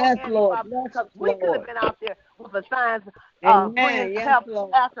all, yes, Handy Lord. Father. Bless because us, we could have been out there with the signs bringing yes, help,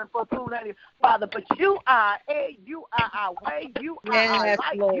 Lord. asking for food, Handy Father. But you are our way. You are our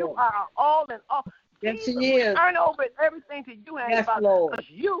light. Lord. You are our all in all. Yes, Jesus, he is. turn over everything to you, Handy Father, because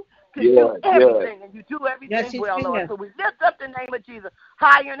you can yes, do everything, and you do everything well, Lord. So we lift up the name of Jesus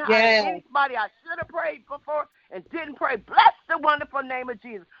higher and higher. Anybody I should have prayed before and didn't pray, bless the wonderful name of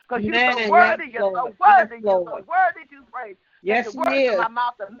Jesus, because you're so worthy, you're so worthy, you're so worthy to praise. Yes, the words of my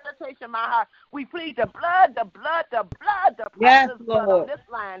mouth, the meditation of my heart. We plead the blood, the precious blood on this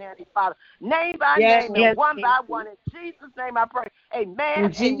line, Handy Father. Name by name and one by one. In Jesus' name I pray.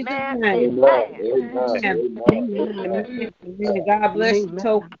 Amen, amen, amen. God bless you,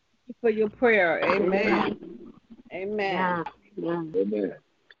 Toby, for your prayer. Amen. Amen. Amen.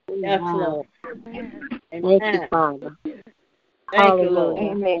 Yes, Lord. Amen. Thank you, Father. Thank you, Lord.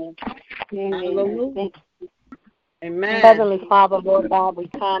 Amen. Hallelujah. Amen. Heavenly Father, Lord God, we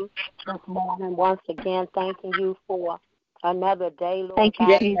come this morning once again thanking you for another day, Lord Thank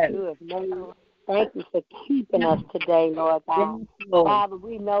God. you, That you have made. Thank you for keeping us today, Lord God. Yes, Lord. Father,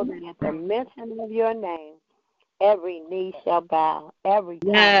 we know that at the mention of your name, every knee shall bow, every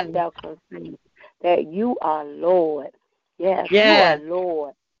tongue shall confess that you are Lord. Yes, you are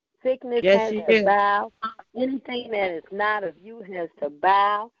Lord. Sickness has to bow. Anything that is not of you has to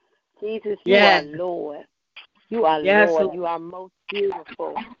bow. Jesus, you are Lord. You are Lord. You are most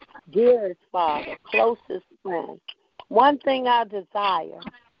beautiful. Dearest Father, closest friend. One thing I desire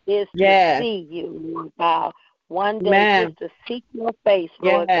is to see you, Lord God. One day just to seek your face,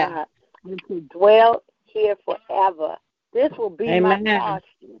 Lord God, and to dwell here forever. This will be my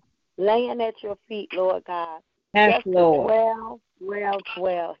posture, laying at your feet, Lord God. Just to dwell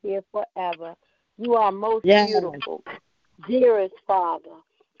here forever. You are most beautiful. Dearest Father,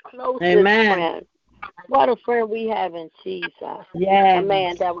 closest friend. What a friend we have in Jesus. A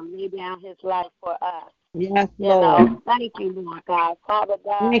man that will lay down his life for us. Yes, Lord. Thank you, Lord God. Father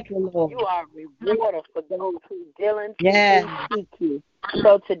God, thank you, Lord. You are a rewarder for those who diligently seek you.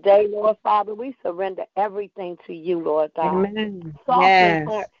 So today, Lord Father, we surrender everything to you, Lord God. Amen. Soften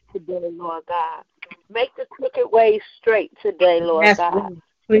hearts today, Lord God. Make the crooked ways straight today, Lord God.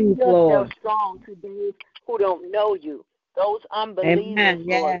 Please, yourself Lord. strong to those who don't know you, those unbelievers, Amen.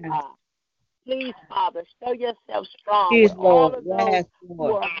 Lord Yes. God. Please, Father, show yourself strong Please, with all Lord. of those Yes, who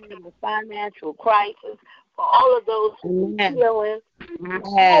Lord. are having a financial crisis, for all of those who are healing,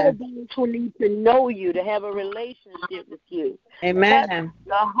 all of those who need to know you, to have a relationship with you. Amen. Touch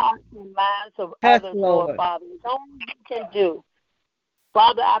the hearts and minds of Touch, others, Lord. Father. It's only you can do.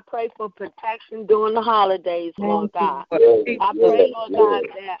 Father, I pray for protection during the holidays, Lord God. I pray, Lord God,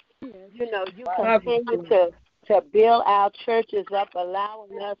 that, you continue to build our churches up,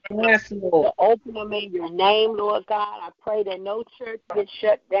 allowing us to open them in your name, Lord God. I pray that no church gets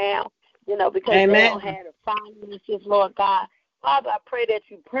shut down, because they don't have the finances, Lord God. Father, I pray that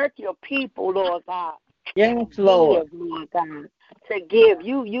you perk your people, Lord God. Yes, Lord. Give, Lord God, to give.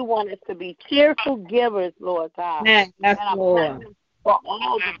 You want us to be cheerful givers, Lord God. Yes, and I Lord. pray for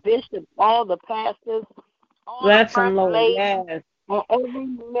all the bishops, all the pastors, all Bless the first them, Lord. ladies, Yes. and every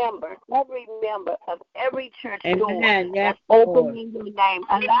member of every church door Amen. Yes, that's open in your name.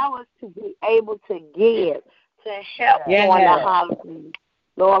 Allow us to be able to give, to help on the holidays.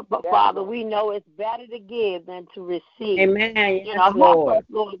 Lord, but Father, we know it's better to give than to receive. Amen. Yes, help Lord. us,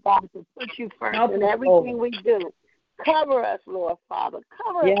 Lord God, to put you first Help in us, everything Lord. we do. Cover us, Lord Father.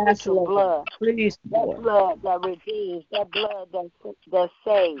 Cover us with Yes, your Lord. blood. Please, That Lord. blood that redeems, that blood that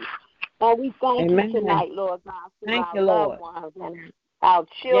saves. And we thank Amen. you tonight, Lord God, for Thank our you, loved Lord. ones and our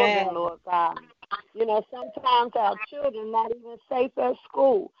children, Yes. Lord God. Sometimes our children not even safe at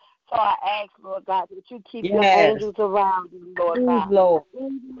school. So I ask, Lord God, that you keep your Yes. angels around them, Lord Please, God. Lord.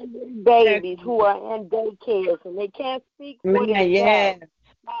 Even babies who are in daycares and they can't speak for Amen. themselves. Yes.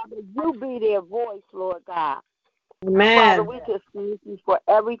 Father, you be their voice, Lord God. Amen. Father, we just thank you for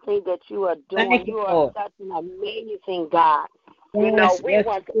everything that you are doing. Thank you, You are Lord. such an amazing God. Yes, We yes,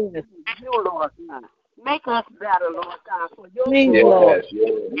 want to yes. see you, Lord God. Make us better, Lord God, for your Please, glory. Lord.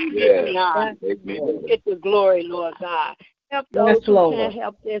 You get the honor. You get the glory, Lord God. Help those Yes, who Lord. can't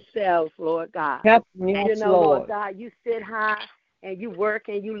help themselves, Lord God. Help me, yes, Lord Lord. God, you sit high and you work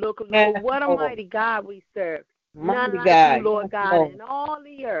and you look low. Yes, What a Lord. mighty God we serve. Mighty None like God. you, Lord Yes, God, Lord. in all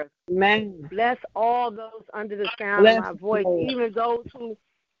the earth. Amen. Bless all those under the sound Bless of my voice, Lord. even those who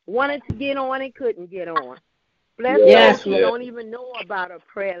wanted to get on and couldn't get on. Bless Yes, those who Lord. don't even know about a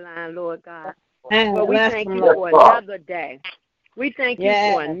prayer line, Lord God. And But we bless thank them, you Lord. for another day. We thank you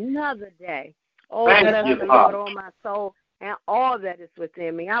Yes. for another day. Oh, Thank bless you, the Father. Lord, oh my soul, and all that is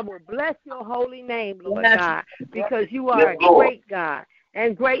within me. I will bless your holy name, Lord Yes. God, because you are Yes, a Lord. great God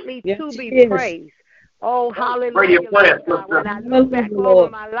and greatly Yes, to He be is. praised. Oh, Pray hallelujah, your prayers, Lord God. When I sister. look back Hallelujah, over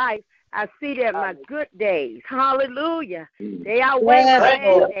Lord. my life, I see that my good days, hallelujah, they outweigh my Yes, bad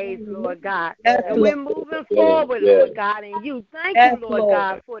Lord. days, Lord God. Yes, And we're Lord. moving forward, Yes. Lord God, and you. Thank Yes, you, Lord Lord.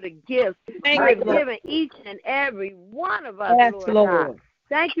 God, for the gifts Thank you you, have Lord. given each and every one of us, Yes, Lord God. Lord.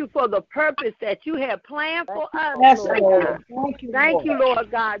 Thank you for the purpose that you have planned for us, Yes, Lord Lord. God. Thank you, Thank Lord. you,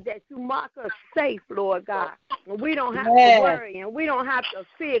 Lord God, that you mark us safe, Lord God. And we don't have to Yes. worry and we don't have to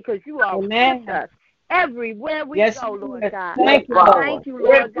fear because you are Amen. with us everywhere we Yes, go, Lord. Lord God. Thank you, I Lord. thank you,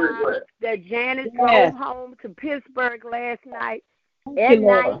 Lord God, Everywhere. that Janice Yes. drove home to Pittsburgh last night. Thank At you,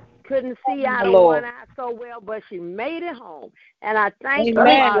 night, Lord. couldn't see out you, of Lord. one eye so well, but she made it home. And I thank you,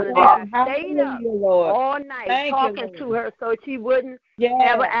 Amen. Father, Thank that you. I stayed up Hallelujah, Lord. all night Thank you, talking Lord. to her so she wouldn't Yes.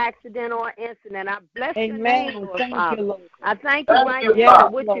 have an accident or an incident. I bless your name, Amen. Lord Thank Father. you, Lord. I thank you Thank right you, now Yes, for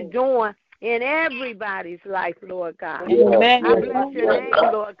what Father. you're doing in everybody's life, Lord God. Amen. I bless your Yes,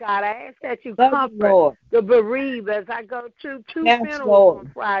 name, Lord God. I ask that you Love you, comfort Lord. the bereaved as I go to two Yes, funerals Lord. on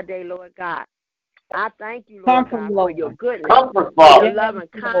Friday, Lord God. I thank you, Lord Comfort, God, for Lord. your goodness, Comfort, for your Father. Yes, loving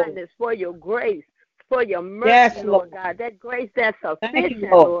Lord. kindness, for your grace, for your mercy, Yes, Lord Lord. God. That grace that's Thank you,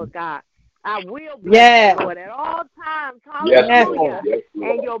 sufficient, Lord. Lord God. I will bless Yes. you, Lord, at all times. Yes, Yes, Lord. Hallelujah. Yes,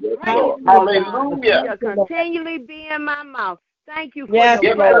 Lord. And your Yes, praise, Lord. Lord God, Hallelujah. shall continually be in my mouth. Thank you for Yes,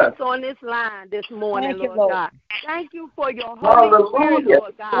 your Lord. presence on this line this morning, Thank you, Lord Lord. God. Thank you for your Holy Spirit, Hallelujah.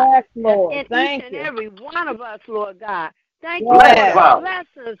 Lord God, Yes, that's Lord. in Thank each and you. every one of us, Lord God. Thank you Bless, for Yes. the Father.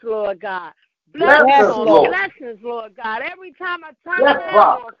 blessings, Lord God. Bless Blessings Yes, us, on Lord. Lord. blessings, Lord God. Every time I turn Yes, around,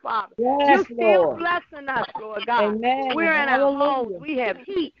 Father. Lord Father, Yes, you still Lord. blessing us, Lord God. Amen. We're in our homes. Hallelujah. We have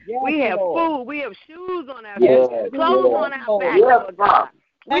heat. Yes, We have Lord. food. We have shoes on our Yes, feet, Yes, clothes yes, on our Lord. back, yes, Lord God. Father.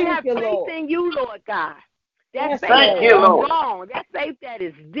 We Thank have you, faith Lord. in you, Lord God. That Yes, faith Thank that you, is Lord. strong. That faith that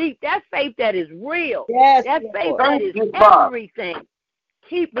is deep. That faith that is real. Yes, That faith Lord. that Thank is you, Father. everything.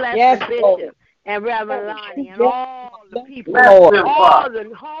 Keep blessing Yes, Lord. Bishop and Reverend Lonnie and Yes, all the bless people, Bless Lord. them, all Father.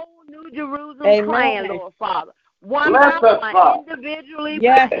 the whole New Jerusalem Amen. clan, Lord Father. One Bless by us, one, Father. individually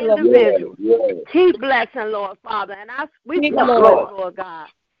Yes, by Lord. individual. Yes, yes. Keep blessing, Lord Father. And we Keep put Lord. first, Lord God.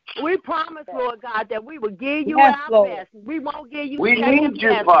 We promise, Lord God, that we will give you Yes, our Lord. best. We won't give you We second need you,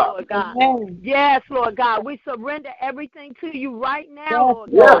 best, Father. Lord God. Amen. Yes, Lord God. We surrender everything to you right now, Yes,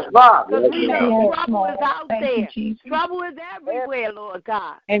 Lord Yes, God. Father. Because we know Lord. trouble is out there. Trouble is everywhere, Lord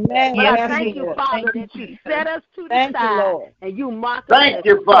God. Amen. But I Yes, thank you, Lord. Father, that you set us to the Thank you, side Lord. and you mark us Thank as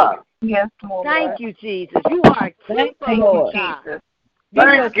you, Father. safe. Thank you, Jesus. You are a Thank keeper, you, Lord Lord. God. Give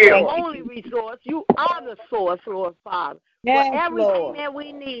Thank us, you. The Lord. only resource. You are the source, Lord Father, Yes, for everything Lord. that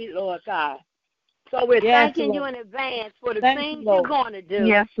we need, Lord God. So we're Yes, thanking you Lord. in advance for the Thank you, things Lord. you're going to do.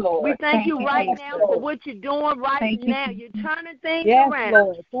 Yes, Lord. We thank you right Yes, now Lord. for what you're doing right Thank you. now. You're turning things Yes, around.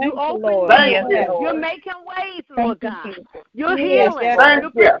 Lord. You Thank you, open Lord. doors. Thank you. You're making ways, Lord Thank you, God. Jesus. You're Yes, healing. yes, Thank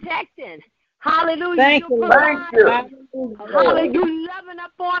You're you. protecting. Hallelujah. Thank You're you, Lord. Thank you. providing. Hallelujah, Hallelujah. Lord. You loving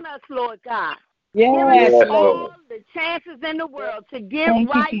up on us, Lord God. Yes, Giving us Yes, Lord. all Lord. the chances in the world to get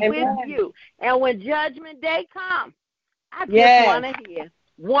Thank you, right Jesus. with Amen. you. And when Judgment Day comes, I just Yes. want to hear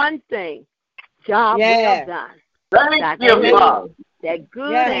one thing. Job Yes. well done. Thank you, Amen. Father. That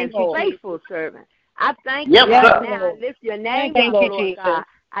good Yes, and Lord. faithful servant. I thank Yes, you right sir. now. I lift your name Thank up, you, Lord Jesus. God.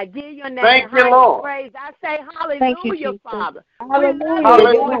 I give your name Thank the you, highest Lord. praise. I say Thank you, hallelujah, Jesus. Father. Hallelujah. We love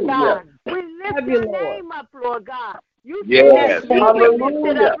you, Lord Hallelujah. God. We lift Love you, your Lord. name up, Lord God. You said Yes. that you Lord. would lift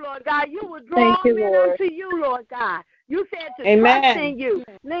it Hallelujah. up, Lord God. You would draw Thank you, men Lord. unto you, Lord God. You said to Amen. trust in you.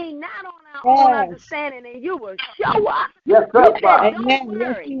 Lean not on our own Yes. understanding, and you will show us. Yes, You sir, said, Father. don't Amen.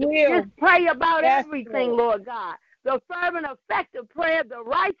 Yes, worry. you will. Just pray about Yes, everything, Lord God. The fervent, effective prayer of the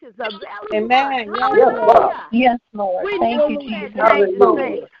righteous availeth Amen. much. Yes, Yes, Lord. Hallelujah. Yes, Lord. We Thank know you, that Jesus. changes Hallelujah.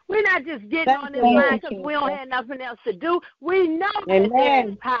 things. We're not just getting Thank on you, this line Lord. because we don't have nothing else to do. We know that there Amen.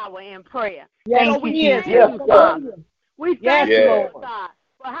 is power in prayer. Yes, So Thank we you, he is. thank Yes, you, sir. Father. We Yes, thank you, Yes. Lord. God,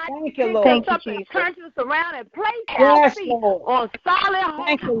 for how Thank you you, picked Lord. us Thank you, up and Jesus. turned us around and placed our Yes, feet Lord. on solid,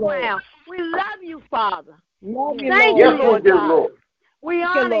 Thank you, holy Lord. ground. We love you, Father. Love you, Thank Lord. you, Yes, we Lord do, God. Lord. We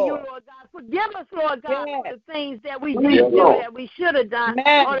Thank you, honor you, Lord. Lord God. Forgive us, Lord God, Yes. for the things that we Yes, didn't do Lord. that we should have done,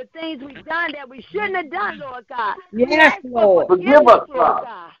 Amen. or the things we've done that we shouldn't have done, Lord God. We Yes, ask for Lord. Forgive forgiveness, us, Lord Father.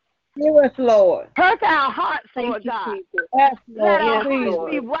 God. Give us, Lord. Hurt our hearts, Thank Lord you, God. Jesus. Yes, Let Lord. our Please.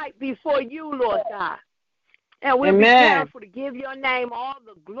 hearts be right before you, Lord God. And we'll be Amen. careful to give your name all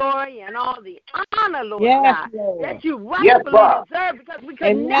the glory and all the honor, Lord Yes, God, Lord. that you Yes, rightfully Father. deserve, because we could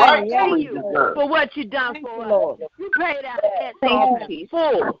Amen. never Yes, pay Rightfully you deserved. for what you done Thank for you, us. Lord. You paid our debts Thank off you, in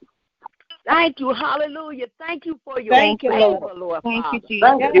full. Thank you, hallelujah. Thank you for your Thank you, favor, Lord. Lord Thank you, Father. Jesus.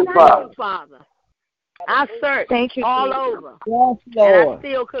 Thank Yes, you, Thank Father. you, Father. I searched Thank you, all Jesus. over, Yes, and I Lord.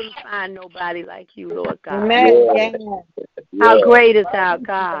 still couldn't find nobody like you, Lord God. Amen. Yes. Yes. How Yes. great is our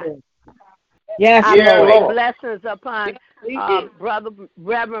God. Yes, I Yeah, pray Lord. blessings upon Brother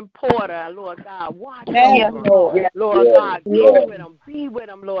Reverend Porter, Lord God. Watch Yes, over him. Lord. Lord Yes. God, go Yes. with him. Be with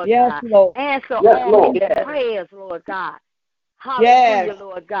him, Lord Yes, God. Lord. Answer Yes, all Lord. his prayers, Lord God. Yes. Hallelujah,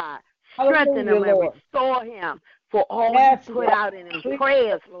 Lord God. Strengthen Hallelujah, him and Lord. restore him for all Yes, he put Lord. out in his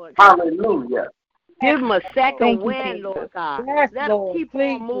prayers, Lord God. Hallelujah. Give him a second Thank you, wind, Jesus. Lord God. Yes, Let him Lord. keep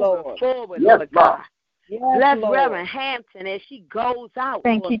Please, on moving Lord. forward, Yes, Lord Father. God. Yes, Bless Lord. Reverend Hampton as she goes out,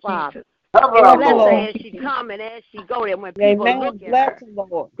 Thank Lord you, Father. Jesus. Cover Yes, our Bless her Lord. Lord. as she come and as she go there. When people Amen. look at Bless her, the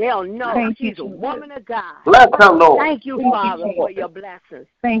Lord. they'll know Thank you, she's a Jesus. woman of God. Bless her, Lord. Thank you, Thank you, Father, for Jesus. your blessings.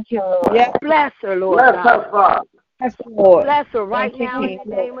 Thank you, Lord. Yes, Bless her, Lord Bless God. her, Father. yes, Lord. Bless her right Thank you, now in the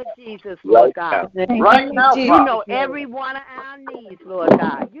Jesus. name of Jesus, Lord God. In the Thank Right you, now, Jesus. You Father. know every one of our needs, Lord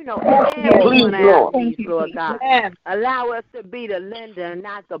God. You know Yes, every Please, one of our Lord. Thank needs, you, Lord Jesus. God. Yes, Allow us to be the lender and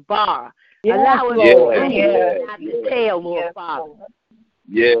not the borrower. yes, Allow us Lord. to be the Yes, head and not the yes, tail, Lord Yes, Father. Lord.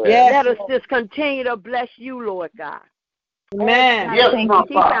 Yes. Yes, Let us Lord. just continue to bless you, Lord God. Amen. Yes, Thank my you,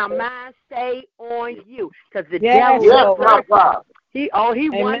 Keep our Father. mind stayed on you, because the Yes, devil is Yes, a my Lord. person. Father. He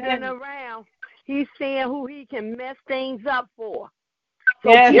Amen. wandering around. He's seeing who he can mess things up for.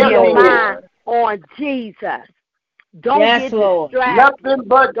 So Yes, keep Yes, your Lord. mind on Jesus. Don't Yes, get Lord. distracted. Nothing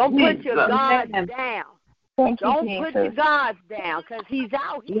but Don't put Jesus. your guards Amen. down. Thank you, Don't put your Jesus. guards down, because he's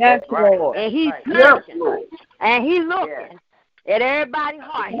out here. Yes, Lord. And he's Yes, searching. Lord. And he's looking at everybody's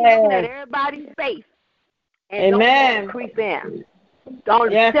heart. He's Yes. looking at everybody's face. And don't let Amen. him creep in.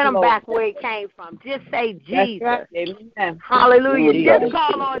 Don't Yes, send him Lord. back where he came from. Just say That's Jesus. right. Amen. Hallelujah. Jesus. Just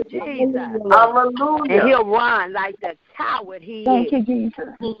call on Jesus. Hallelujah, Lord. And Hallelujah. he'll run like the coward he Thank is. you, Jesus.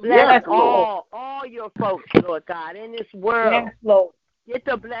 Bless Yes, Lord. all your folks, Lord God, in this world. Yes, Lord. Get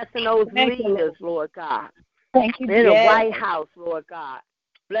to blessing those Thank you, leaders, Lord God. Thank you, In the Yes. White House, Lord God.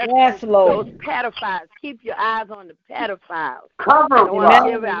 Bless Yes, those Lord. pedophiles. Keep your eyes on the pedophiles. Cover They them, want to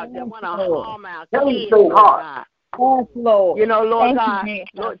Father. give out. They want to Lord. harm our Change kids, their Lord heart. God. Yes, Lord. You know, Lord Thank you, God, Jesus.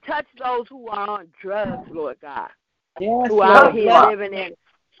 Lord, touch those who are on drugs, Lord God, Yes, who are out Lord. here Bless living in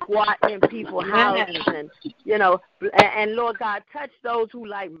squatting in people's houses and, and Lord God, touch those who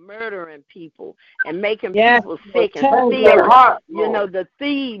like murdering people and making people sick and stealing, the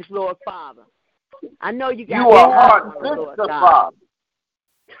thieves, Lord Father. I know you got Lord God.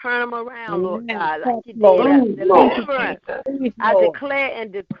 Turn them around, Lord God, like you did deliverance. I declare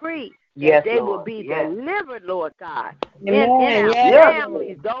and decree that they will be delivered, Lord God, in our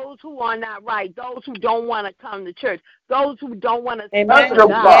families, those who are not right, those who don't want to come to church, those who don't want to serve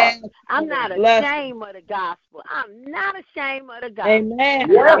God. I'm not ashamed of the gospel. I'm not ashamed of the gospel.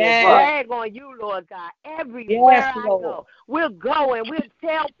 Amen. I will brag on you, Lord God, everywhere I go. We'll go and we'll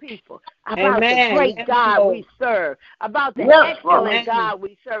tell people about the great God we serve, about the excellent God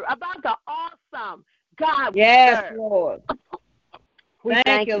we serve, about the awesome God we serve. Lord. We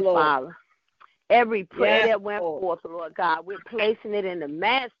thank you, Father. Every prayer that went forth, Lord God, we're placing it in the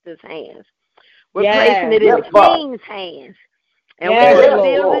Master's hands. We're placing it in the King's hands. And we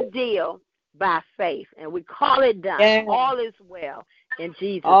seal the deal by faith. And we call it done. All is well. In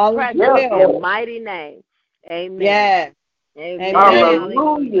Jesus' precious and mighty name. Amen. Amen.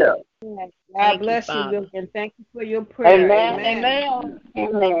 Hallelujah. God bless you, Luke, and thank you for your prayer. Amen.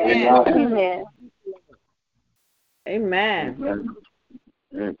 Amen. Amen.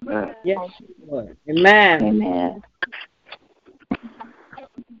 Yes, Lord. Amen. Amen.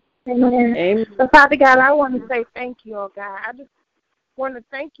 Amen. So, Father God, I want to say thank you, oh God. I just want to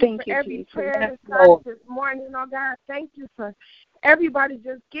thank you for every prayer that started this morning, oh God. Thank you for everybody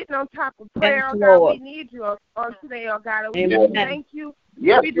just getting on top of prayer, oh God. We need you on today, oh God. And we just thank you.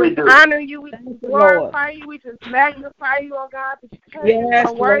 We just honor you. We just glorify you. We just magnify you, oh God, because you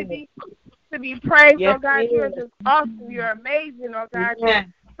are worthy to be praised, oh God. You're just awesome. You're amazing, oh God. You're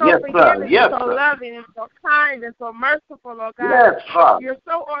so forgiving, so loving, and so kind, and so merciful, oh God. You're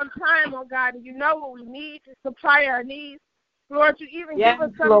so on time, oh God, and you know what we need to supply our needs. Lord, you even give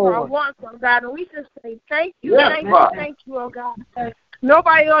us some of our wants, oh God, and we just say thank you, thank you, oh God.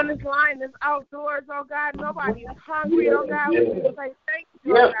 Nobody on this line is outdoors, oh God. Nobody is hungry, oh God. We just say thank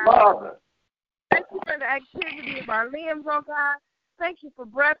you, oh God. Thank you for the activity of our limbs, oh God. Thank you for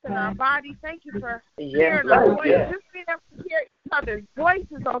breath in our body. Thank you for hearing our voices. Just being able to hear each other's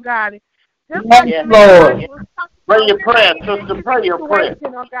voices, oh God. Just like Lord. Pray your prayer, sister. Pray your prayer.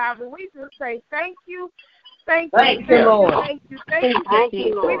 Oh God. But we just say thank you. Thank you, Lord. Thank you,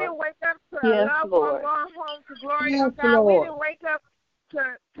 Lord. We didn't wake up to a loved one going home to glory, oh God. We didn't wake up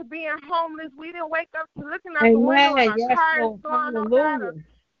to being homeless. We didn't wake up to looking out the window and our cars going, oh God.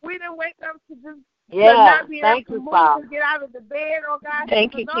 We didn't wake up to just not being able to move to get out of the bed, oh God.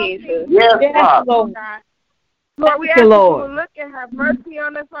 Thank you, Jesus. Lord. Lord, we ask that you will look and have mercy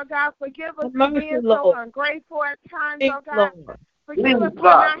on us, oh God. Forgive us for being so ungrateful at times, oh God. Forgive us for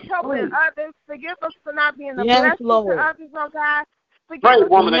not helping others. Forgive us for not being a blessing to others, oh God. Forgive us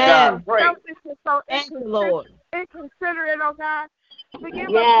for being selfish and so inconsiderate, oh God. Forgive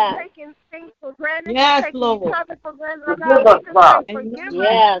us for taking things for granted, taking each other for granted, oh God. Forgive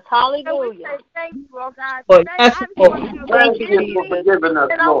us. Hallelujah. And we say thank you, oh God. I just want you to forgive me,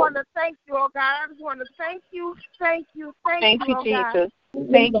 and I want to thank you, oh God. I just want to thank you, thank you, oh God.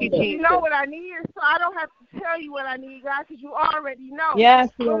 Thank you, Jesus. You know what I need, so I don't have to tell you what I need, God, because you already know. Yes,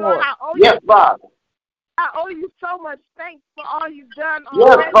 Lord. Father. I owe you so much thanks for all you've done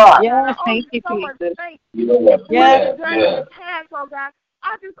already. Yes, Father. Yes, thank you, so Jesus. Much thanks for what you've done in the past, oh God.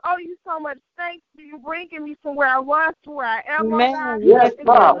 I just owe you so much thanks for you bringing me from where I was to where I am, oh God. Yes,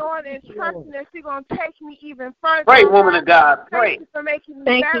 Father. Knowing and trusting that you're going to take me even further. Pray, woman of God. Pray. Thank you for making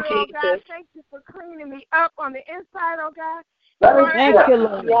me better, oh God. Thank you for cleaning me up on the inside, oh God. Thank you,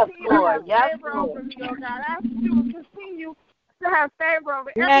 Lord. Yes, Lord. Yes, Lord. Me, oh God. I ask you to continue to have favor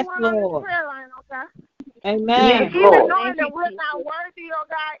over everyone on this prayer line, oh God. Amen. Even knowing that we're not worthy, oh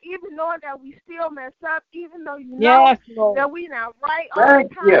God, even knowing that we still mess up, even though you know that we're not right all the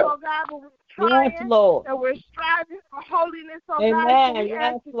time, oh God, but we're trying, that we're striving for holiness, oh God. So we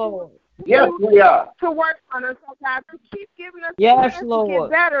ask Lord. Yes, we are. To work on us, oh God, to keep giving us a chance to get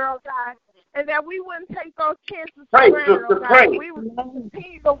better, oh God, and that we wouldn't take those chances for granted, oh God. We would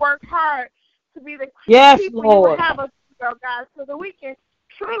continue to work hard to be the people you would have us, oh God, so that we can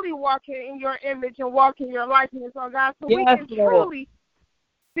truly walk in your image and walk in your likeness, oh God, so we can truly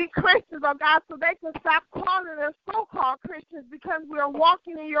be Christians, oh God, so they can stop calling us so-called Christians because we are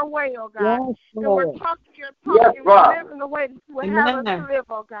walking in your way, oh God, and we're talking your talk and we're living the way that you would have us to live,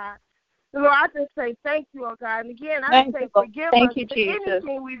 oh God. So Lord, I just say thank you, oh God, and again, I just say forgive us for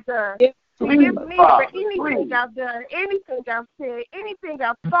anything we've done. Forgive me for anything I've done, anything I've said, anything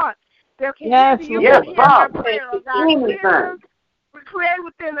I've thought that can hinder you from hearing my prayer, oh God. Create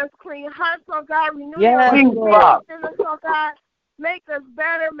within us clean hearts, oh God. Renew your spirit within us, oh God. Make us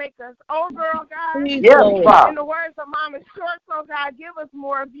better, make us over, oh God. Yes, Father. In the words of Mama Shorts, oh God, give us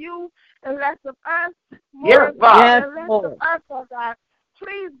more of you and less of us. Yes, Father. And less of us, oh God.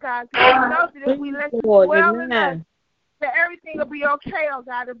 Please, God, because we know that if we let you dwell in us, that everything will be okay, oh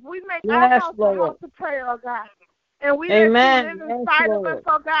God. If we make our house a house of prayer, oh God, and we let you live inside of us,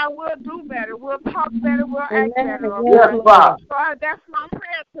 oh God, we'll do better. We'll talk better. We'll act better, oh Yes, Father. So that's my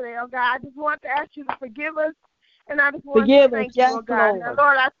prayer today, oh God. I just want to ask you to forgive us, and I just want to thank you, oh God. Now,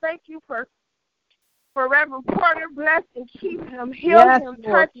 Lord, I thank you for Reverend Porter. Bless and keep him, heal him,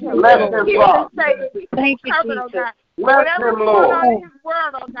 touch him, keep him safe. Thank you, Jesus. Oh God. Whatever's going on in his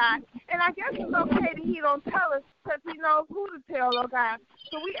world, oh God. And I guess it's okay that he don't tell us because he knows who to tell, oh God.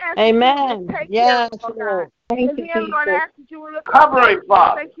 So we ask you to take care of him, oh God. Thank you, Jesus. Lord, I ask that you will look Covering,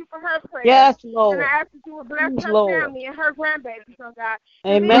 Father. Thank you for her prayer. Yes, Lord. And I ask that you will bless her family and her grandbabies, oh God.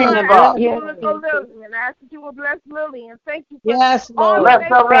 Amen. And I ask that you will look for Lily, and I ask that you will bless Lily, and thank you for all Bless the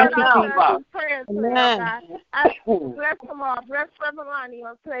her right now, Father. prayers today, oh God. I bless them all. Bless Reverend Lonnie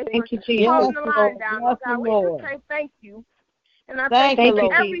on today. Thank you, Jesus. Holding the line down, oh God. We just say thank you. And I thank you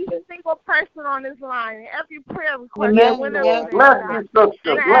for every single person on this line and every prayer request that went up today, God.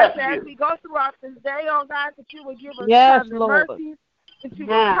 And I ask that as we go throughout this day, oh God, that you will give us mercies, that you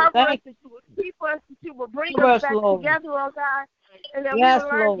will cover us, that you will keep us, that you will bring us back together, oh God. And that we will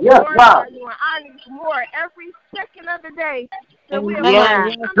learn to glorify you and honor you more every second of the day. That we will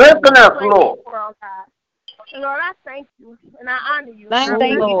strengthen us, Lord. And Lord, I thank you and I honor you. Thank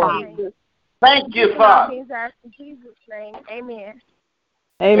you, Lord. Thank you, Father. In Jesus' name, amen.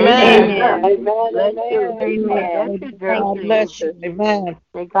 Amen. Amen. God bless you. Amen.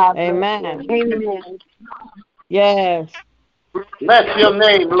 Amen. Amen. Yes. Bless your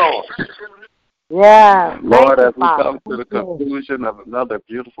name, Lord. Yeah. Lord, as we come to the conclusion of another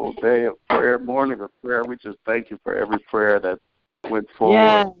beautiful day of prayer, morning of prayer, we just thank you for every prayer that went forward.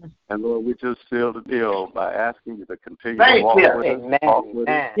 Yeah. And Lord, we just seal the deal by asking you to continue to walk with us, talk with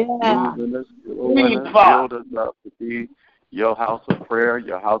us, move in us, build us up to be your house of prayer,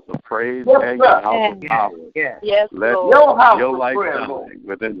 your house of praise, and your house of power. Yes, Let Lord. your light shine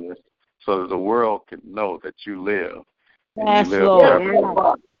within us so that the world can know that you live. Yes, and you live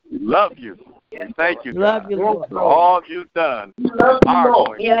Lord. We love you. And thank you, Love God, you, Lord. for all you've done, are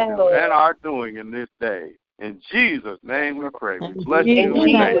going to do, and are doing in this day. In Jesus' name we pray. We bless you.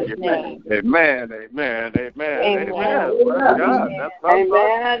 We thank you. Amen. Amen. Amen. Amen. Bless God.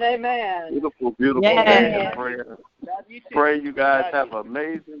 Amen. Amen. Beautiful, beautiful day of prayer. Pray you guys have an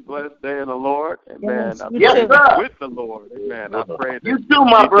amazing, blessed day in the Lord. Amen. I'm with the Lord. Amen. I pray that you too,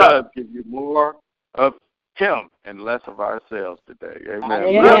 my brother. does give you more of Him and less of ourselves today. Amen.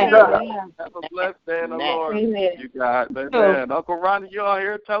 Amen. Have a blessed day in the Lord. Amen. You guys. Amen. Uncle Ronnie, you all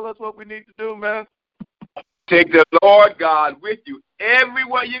here? Tell us what we need to do, man. Take the Lord God with you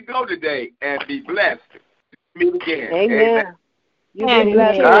everywhere you go today and be blessed. Meet again. Amen. You be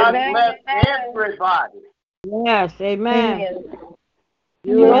blessed. God bless everybody. Yes, amen.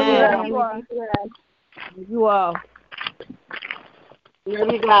 You all.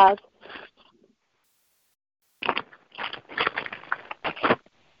 Love you guys.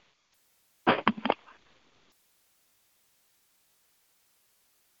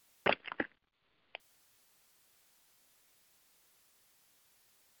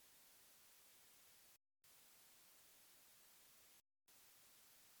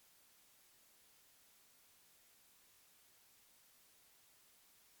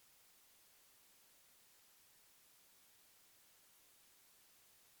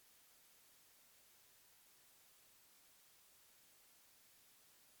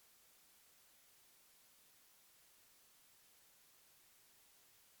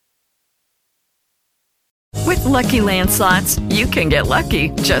 With Lucky Land Slots, you can get lucky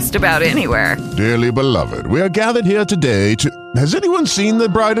just about anywhere. Dearly beloved, we are gathered here today to... Has anyone seen the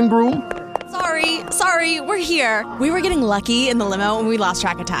bride and groom? Sorry, we're here. We were getting lucky in the limo and we lost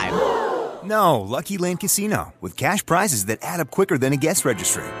track of time. No, Lucky Land Casino, with cash prizes that add up quicker than a guest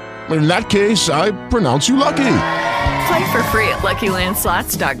registry. In that case, I pronounce you lucky. Play for free at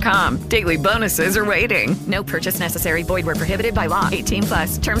LuckyLandSlots.com. Daily bonuses are waiting. No purchase necessary. Void where prohibited by law.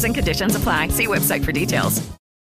 18+. Terms and conditions apply. See website for details.